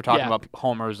out because we're talking Yeah. about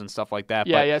homers and stuff like that.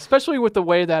 Yeah, but yeah, especially with the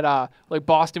way that like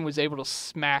Boston was able to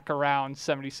smack around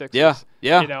 76ers.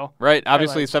 Yeah, You know? right.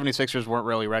 Obviously, like- 76ers weren't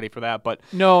really ready for that, but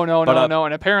No, But,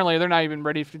 and apparently they're not even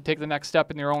ready to take the next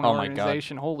step in their own Oh my God.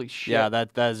 organization. Holy shit. yeah, that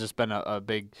has just been a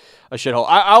big shithole.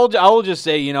 I will just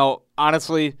say,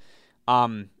 honestly,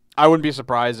 I wouldn't be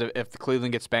surprised if the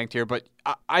Cleveland gets spanked here, but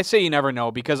I say you never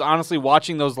know because honestly,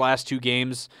 watching those last two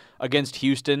games against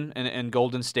Houston and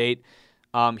Golden State,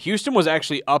 Houston was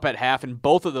actually up at half in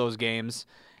both of those games,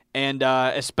 and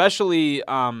especially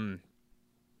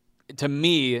to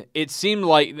me, it seemed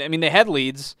like they had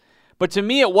leads. But to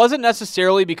me, it wasn't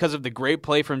necessarily because of the great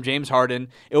play from James Harden.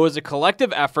 It was a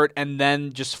collective effort and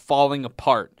then just falling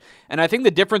apart. And I think the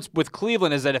difference with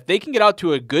Cleveland is that if they can get out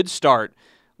to a good start,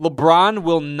 LeBron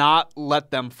will not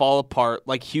let them fall apart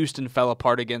like Houston fell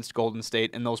apart against Golden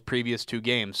State in those previous two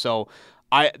games. So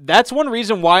that's one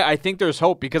reason why I think there's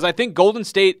hope, because I think Golden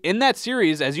State in that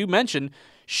series, as you mentioned,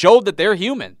 showed that they're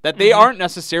human, that they aren't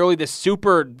necessarily this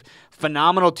super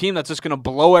phenomenal team that's just going to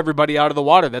blow everybody out of the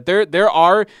water, that there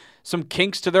are some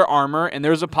kinks to their armor, and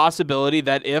there's a possibility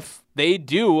that if they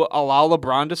do allow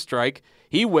LeBron to strike,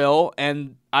 he will,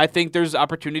 and I think there's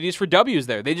opportunities for W's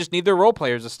there. They just need their role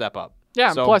players to step up.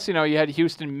 Yeah, So- and plus, you had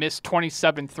Houston miss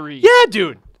 27 threes. Yeah,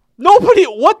 dude.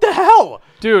 What the hell?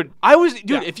 Dude,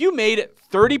 If you made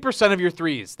 30% of your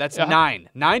threes, that's Uh-huh. 9.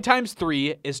 9 times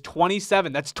 3 is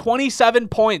 27. That's 27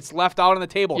 points left out on the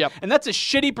table. Yep. And that's a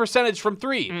shitty percentage from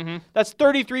 3. That's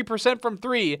 33% from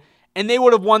 3, and they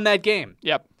would have won that game.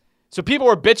 yep. So people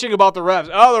were bitching about the refs.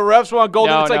 Oh, the refs want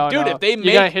Golden. No, It's like, dude, no. if they you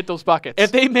gotta make hit those buckets.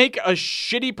 if they make a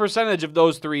shitty percentage of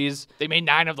those threes, they made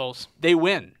 9 of those. they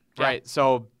win. Yeah. Right.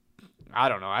 So I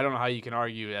don't know. I don't know how you can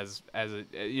argue as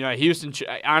Houston.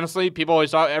 Honestly, people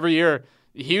always thought every year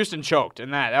Houston choked,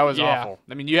 and that was Yeah. awful.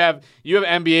 I mean, you have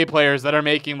NBA players that are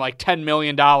making like $10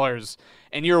 million,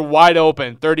 and you're wide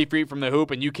open, 30 feet from the hoop,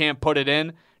 and you can't put it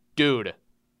in, dude.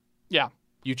 Yeah.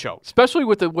 You choked. Especially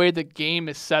with the way the game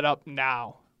is set up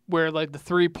now, where like the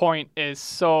 3-point is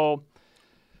so.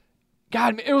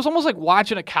 God, it was almost like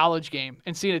watching a college game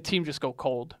and seeing a team just go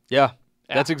cold. Yeah.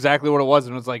 Yeah. That's exactly what it was.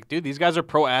 And it was like, dude, these guys are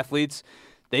pro athletes.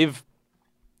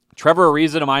 Trevor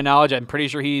Ariza, to my knowledge, I'm pretty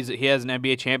sure he has an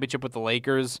NBA championship with the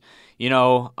Lakers.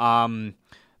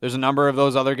 There's a number of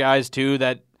those other guys too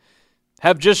that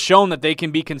have just shown that they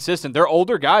can be consistent. They're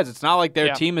older guys. It's not like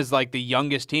their team is like the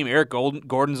youngest team. Eric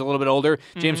Gordon's a little bit older.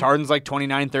 James Harden's like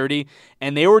 29, 30.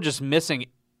 And they were just missing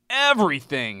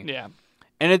everything. Yeah.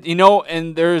 And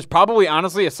and there's probably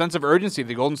honestly a sense of urgency.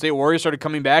 The Golden State Warriors started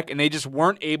coming back, and they just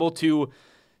weren't able to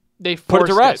They put it forced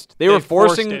to rest. They were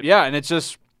forced forcing, it. and it's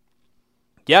just,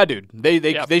 yeah, dude. They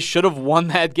Yep. should have won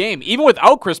that game, even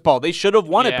without Chris Paul. They should have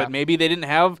won it, Yeah. but maybe they didn't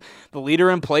have the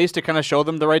leader in place to kind of show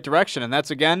them the right direction. And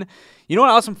that's again, you know what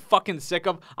else I'm fucking sick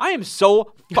of? I am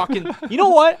so fucking. You know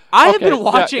what? I have Okay, been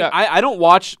watching. yeah. I don't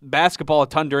watch basketball a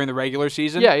ton during the regular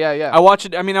season. Yeah. I watch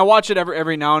it. I mean, I watch it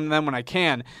every now and then when I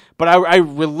can, but I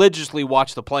religiously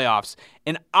watch the playoffs.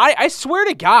 And I swear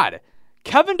to God,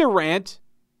 Kevin Durant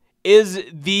is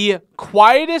the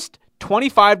quietest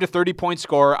 25 to 30 point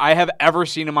scorer I have ever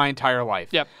seen in my entire life.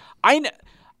 Yep. I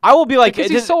will be like, Because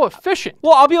he's so efficient.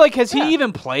 well, I'll be like, has Yeah. he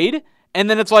even played? And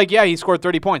then it's like, yeah, he scored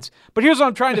 30 points. But here's what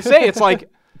I'm trying to say. It's like,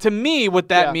 to me, what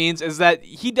that Yeah. means is that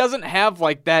he doesn't have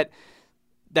like that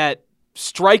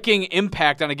striking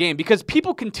impact on a game, because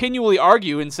people continually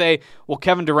argue and say, well,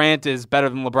 Kevin Durant is better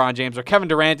than LeBron James, or Kevin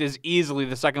Durant is easily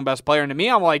the second best player. And to me,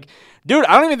 I'm like, dude,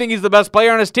 I don't even think he's the best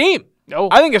player on his team. No.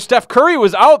 I think if Steph Curry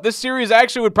was out, this series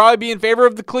actually would probably be in favor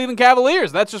of the Cleveland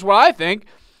Cavaliers. That's just what I think.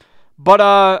 But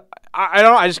I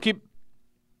don't know. I just keep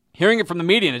hearing it from the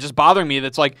media, and it's just bothering me.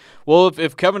 That's like, well,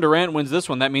 if Kevin Durant wins this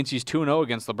one, that means he's 2-0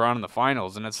 against LeBron in the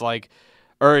finals. And it's like,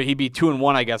 or he'd be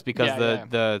 2-1, I guess, because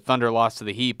the Thunder lost to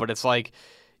the Heat. But it's like,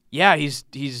 yeah, he's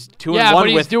 2-1 but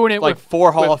he's with doing it like with-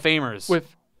 4 Hall with- of Famers.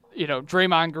 With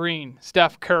Draymond Green,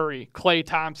 Steph Curry, Klay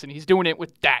Thompson. He's doing it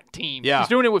with that team. Yeah. He's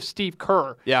doing it with Steve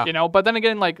Kerr. Yeah. But then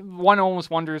again, like, one almost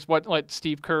wonders what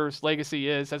Steve Kerr's legacy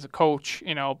is as a coach,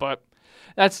 but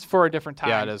that's for a different time.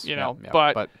 Yeah, it is. Yeah,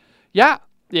 But yeah,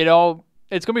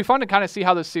 it's going to be fun to kind of see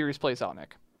how this series plays out,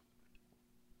 Nick.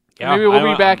 yeah, Maybe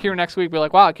we'll be back here next week, be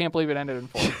like, wow, I can't believe it ended in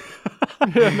 4.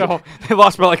 No. They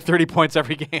lost by like 30 points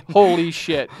every game. Holy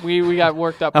shit. We got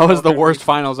worked up. That was the over worst every-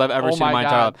 finals I've ever Oh seen in my my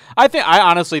entire God. life. I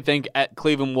honestly think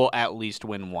Cleveland will at least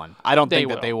win one. I don't think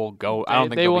that will. they will go. I don't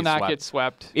think they they'll will be not swept. get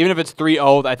swept. Even if it's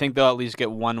 3-0, I think they'll at least get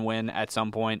one win at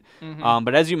some point. Mm-hmm.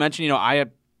 But as you mentioned,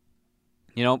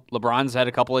 LeBron's had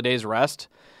a couple of days rest.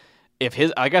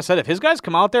 Like I said, if his guys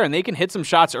come out there and they can hit some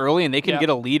shots early and they can Yeah. get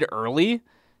a lead early,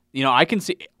 I can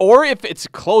see, or if it's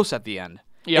close at the end.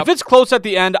 Yep. If it's close at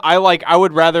the end, I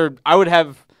would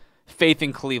have faith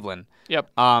in Cleveland. Yep.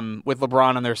 With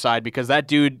LeBron on their side, because that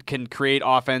dude can create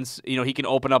offense. He can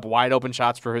open up wide open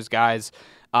shots for his guys.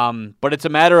 But it's a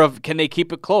matter of, can they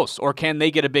keep it close, or can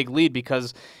they get a big lead?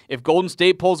 Because if Golden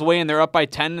State pulls away and they're up by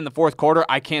 10 in the fourth quarter,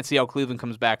 I can't see how Cleveland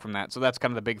comes back from that. So that's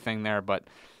kind of the big thing there. But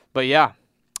yeah,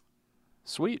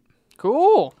 sweet.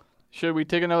 Cool. Should we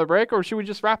take another break, or should we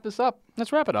just wrap this up?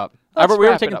 Let's wrap it up. Let's We were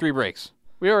wrap it taking up. 3 breaks.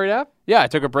 We already have? Yeah, I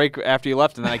took a break after you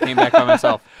left, and then I came back by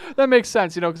myself. That makes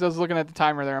sense, because I was looking at the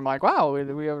timer there. I'm like, wow,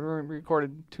 we haven't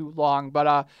recorded too long.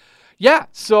 But, yeah,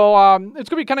 so it's going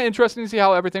to be kind of interesting to see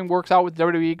how everything works out with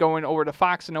WWE going over to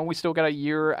Fox. I know we still got a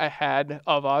year ahead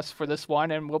of us for this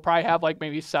one, and we'll probably have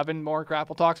maybe 7 more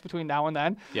Grapple Talks between now and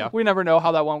then. Yeah. We never know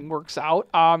how that one works out.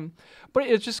 But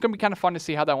it's just going to be kind of fun to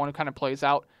see how that one kind of plays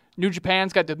out. New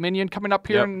Japan's got Dominion coming up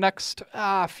here in the next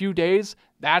few days.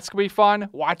 That's going to be fun.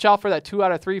 Watch out for that 2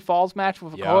 out of 3 falls match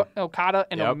with Okada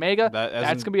and Omega.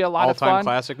 That's going to be a lot of fun. All-time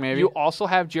classic, maybe. You also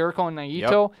have Jericho and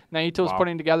Naito. Naito's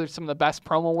putting together some of the best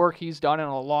promo work he's done in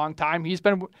a long time. He's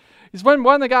been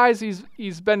one of the guys,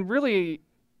 he's been really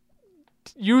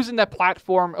using that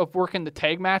platform of working the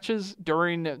tag matches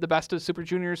during the Best of Super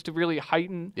Juniors to really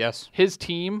heighten his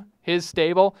team, his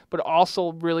stable, but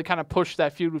also really kind of push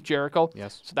that feud with Jericho.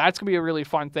 Yes. So that's going to be a really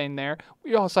fun thing there.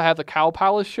 We also have the Cow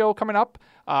Palace show coming up.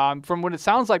 From what it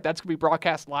sounds like, that's going to be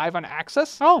broadcast live on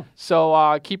Access. Oh.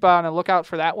 So keep on a lookout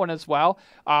for that one as well.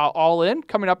 All In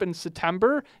coming up in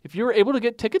September. If you were able to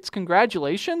get tickets,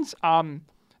 congratulations.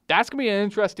 That's going to be an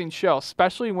interesting show,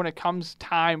 especially when it comes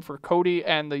time for Cody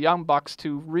and the Young Bucks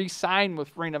to re-sign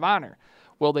with Ring of Honor.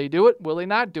 Will they do it? Will they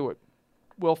not do it?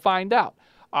 We'll find out.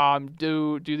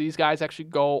 Do these guys actually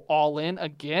go all in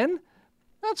again?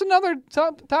 That's another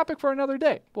topic for another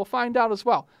day. We'll find out as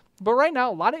well. But right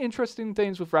now, a lot of interesting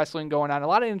things with wrestling going on, a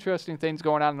lot of interesting things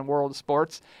going on in the world of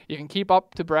sports. You can keep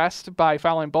up to breast by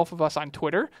following both of us on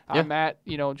Twitter. I'm at,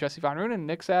 Jesse Von Roon, and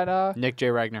Nick's at... Nick J.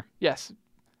 Ragnar. Yes.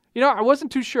 I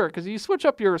wasn't too sure because you switch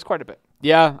up yours quite a bit.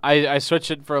 Yeah, I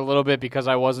switched it for a little bit because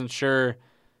I wasn't sure.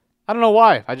 I don't know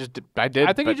why. I did.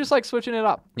 I think you just like switching it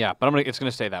up. Yeah, but it's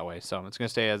gonna stay that way. So it's gonna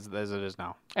stay as it is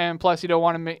now. And plus, you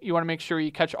want to make sure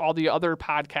you catch all the other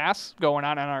podcasts going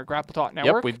on our Grapple Talk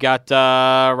Network. Yep, we've got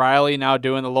Riley now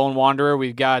doing the Lone Wanderer.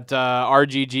 We've got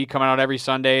RGG coming out every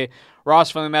Sunday. Ross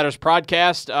Family Matters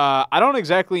podcast. I don't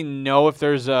exactly know if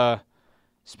there's a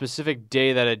specific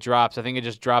day that it drops. I think it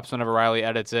just drops whenever Riley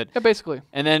edits it. Yeah, basically.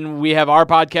 And then we have our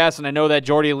podcast, and I know that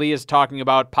Jordy Lee is talking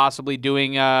about possibly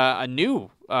doing a new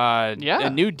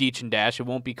Deech and Dash. It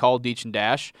won't be called Deech and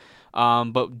Dash,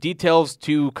 but details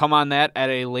to come on that at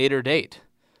a later date.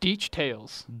 Deech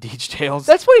Tales. Deech Tales.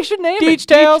 That's what you should name it. Deech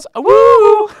Tales.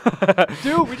 Woo!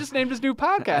 Dude, we just named his new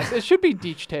podcast. It should be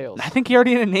Deech Tales. I think he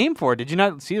already had a name for it. Did you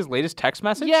not see his latest text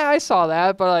message? Yeah, I saw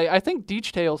that, but I think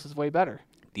Deech Tales is way better.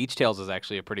 Deech Tales is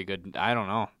actually a pretty good. I don't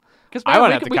know. I want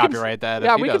to have to copyright that.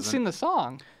 Yeah, if he we doesn't. could sing the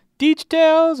song. Deech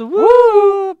Tales.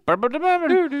 Woo! I don't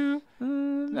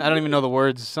even know the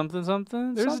words. Something.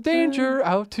 There's a danger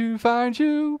out to find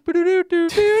you.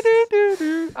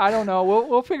 I don't know.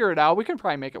 We'll figure it out. We can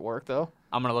probably make it work though.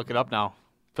 I'm gonna look it up now.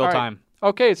 Fill All right. time.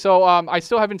 Okay, so I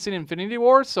still haven't seen Infinity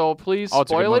War, so please it's a good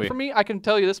spoil it movie. for me. I can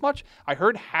tell you this much: I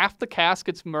heard half the cast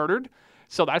gets murdered,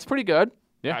 so that's pretty good.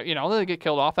 Yeah. They get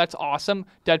killed off. That's awesome.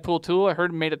 Deadpool 2, I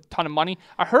heard made a ton of money.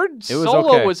 I heard It was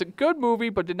Solo okay. was a good movie,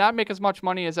 but did not make as much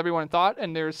money as everyone thought.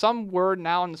 And there's some word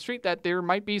now on the street that there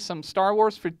might be some Star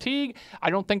Wars fatigue.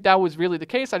 I don't think that was really the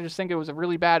case. I just think it was a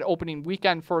really bad opening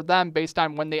weekend for them based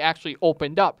on when they actually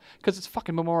opened up, because it's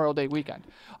fucking Memorial Day weekend.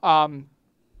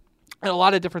 And a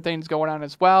lot of different things going on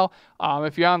as well.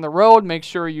 If you're on the road, make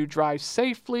sure you drive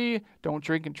safely. Don't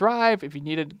drink and drive. If you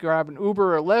need to grab an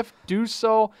Uber or Lyft, do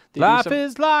so. Life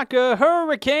is like a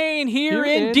hurricane here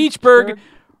in Deechburg.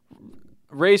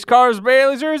 Race cars,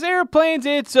 lasers, airplanes,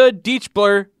 it's a Deech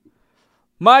blur.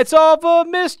 Might solve a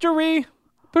mystery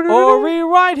or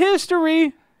rewrite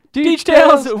history. Deech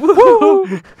Tales,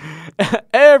 woo!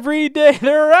 Every day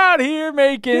they're out here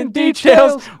making Deech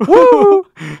Tales, woo!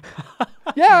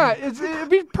 Yeah, it'd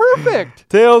be perfect.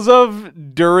 Tales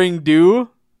of During Do,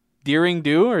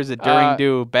 or is it During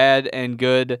Do? Bad and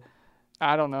good.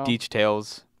 I don't know. Deech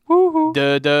Tales. Woohoo.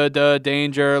 Duh,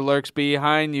 danger lurks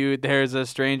behind you. There's a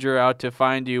stranger out to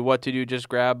find you. What to do? Just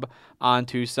grab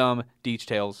onto some Deech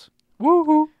Tales.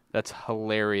 Woohoo. That's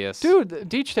hilarious. Dude,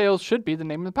 Deech Tales should be the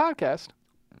name of the podcast.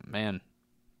 Man.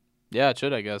 Yeah, it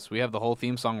should, I guess. We have the whole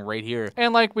theme song right here.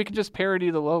 And, we could just parody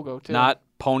the logo, too. Not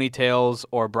Ponytails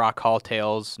or Brock Hall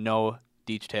Tales. No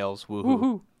Deech Tales. Woohoo.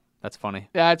 Woohoo. That's funny.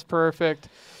 That's perfect.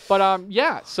 But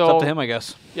yeah, so It's up to him, I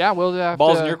guess. Yeah, we'll have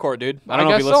Ball's to, in your court, dude. I I don't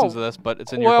know if he guess listens so. to this, but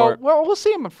it's in your Well, court. we'll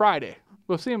see him on Friday.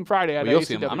 We'll see him Friday at You'll ACW.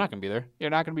 see him. I'm not gonna be there. You're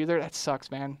not gonna be there. That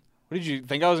sucks, man. What did you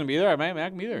think I was gonna be there? I might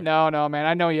not be there. No, man.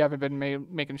 I know you haven't been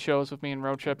making shows with me and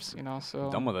road trips, So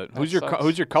Done with it. that Who's your sucks.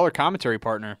 Who's your color commentary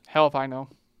partner? Hell if I know.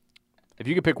 If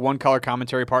you could pick one color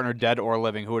commentary partner, dead or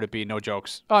living, who would it be? No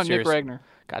jokes. Oh, Serious. Nick Ragnar.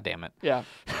 God damn it. Yeah,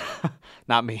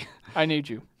 Not me. I need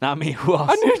you. Not me. Who else?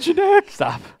 I need you, Nick.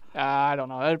 Stop. I don't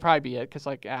know. That'd probably be it, cause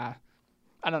I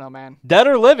don't know, man. Dead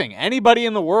or living? Anybody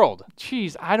in the world?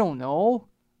 Jeez, I don't know.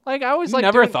 Like I always You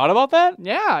never doing- thought about that?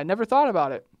 Yeah, I never thought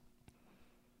about it.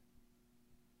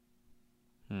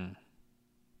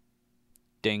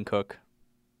 Dane Cook.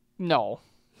 No.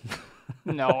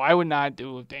 No, I would not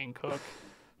do with Dane Cook.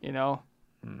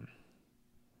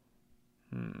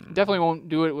 Definitely won't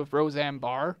do it with Roseanne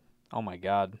Barr Oh my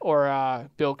God. or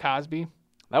Bill Cosby.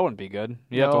 That wouldn't be good.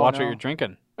 You have to No, watch no. what you're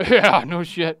drinking. Yeah, no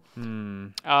shit.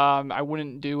 I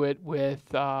wouldn't do it with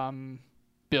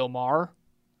Bill Maher.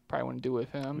 Probably wouldn't do it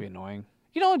with That'd be him. annoying.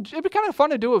 It'd be kind of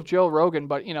fun to do with Joe Rogan,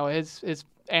 but his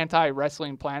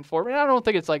anti-wrestling platform. And I don't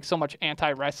think it's like so much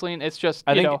anti-wrestling. It's just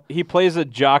I think he plays a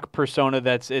jock persona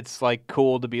it's like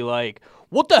cool to be like,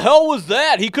 what the hell was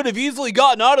that? He could have easily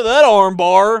gotten out of that arm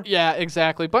bar. yeah,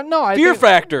 exactly. But no, I Fear think,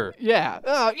 factor.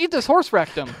 yeah, eat this horse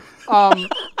rectum.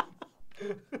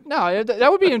 No,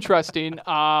 that would be interesting.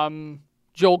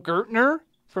 Joel Gertner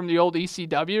from the old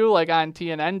ECW, like on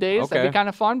TNN days. That'd Okay. be kind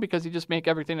of fun because he just make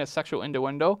everything a sexual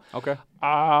innuendo. Okay.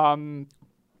 Um,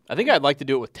 I think I'd like to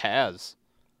do it with Taz.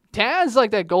 Taz,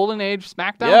 like that Golden Age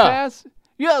SmackDown Yeah. Taz.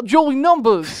 Yeah, Joey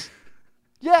Numbers.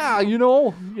 Yeah, Let me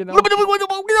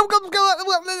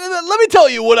tell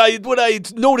you what I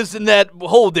noticed in that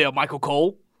hole there, Michael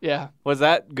Cole. Yeah, Was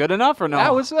that good enough or no?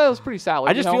 that was pretty solid.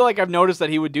 I just feel like I've noticed that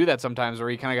he would do that sometimes, where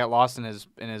he kind of got lost in his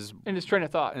in his train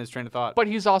of thought. train of thought. But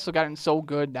he's also gotten so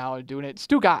good now at doing it.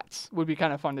 Stu Gatz would be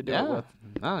kind of fun to do it yeah, with.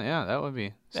 oh yeah, that would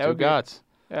be That would Stu be- Gatz.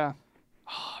 Yeah.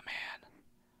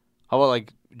 How about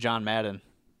like John Madden?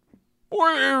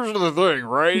 Well, here's the thing,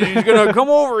 right? He's gonna come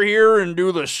over here and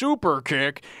do the super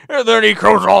kick, and then he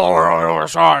comes all the way on the other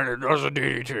side and does a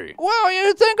DDT. Well,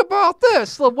 you think about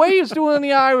this. The way he's doing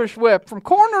the Irish whip from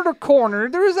corner to corner,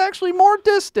 there is actually more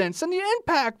distance, and the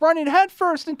impact running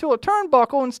headfirst into a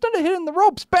turnbuckle instead of hitting the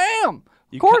ropes. Bam!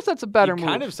 Of course, that's a better You move.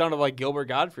 kind of sounded like Gilbert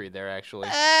Gottfried there, actually.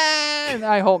 And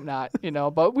I hope not,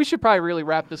 But we should probably really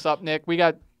wrap this up, Nick. We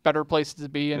got better places to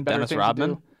be and better Dennis things Rodman?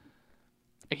 to do.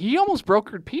 He almost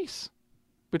brokered peace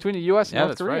between the U.S. and Yeah, North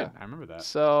that's Korea. right. I remember that.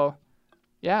 So,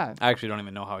 yeah. I actually don't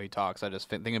even know how he talks. I just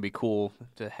think it'd be cool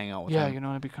to hang out with Yeah, him.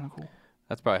 it'd be kind of cool.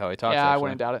 That's probably how he talks. Yeah, I actually.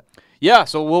 wouldn't doubt it. Yeah,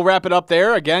 so we'll wrap it up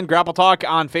there. Again, Grapple Talk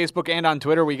on Facebook and on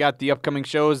Twitter. We got the upcoming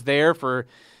shows there for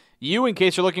you in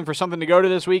case you're looking for something to go to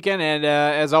this weekend. And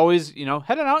as always, head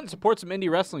on out and support some indie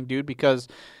wrestling, dude, because,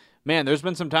 man, there's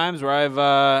been some times where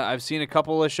I've seen a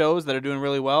couple of shows that are doing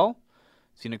really well,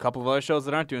 seen a couple of other shows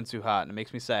that aren't doing too hot, and it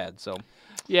makes me sad. So,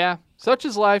 Yeah, such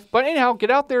is life. But anyhow, get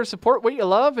out there, support what you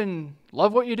love, and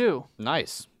love what you do.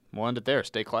 nice. We'll end it there.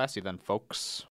 Stay classy then, folks.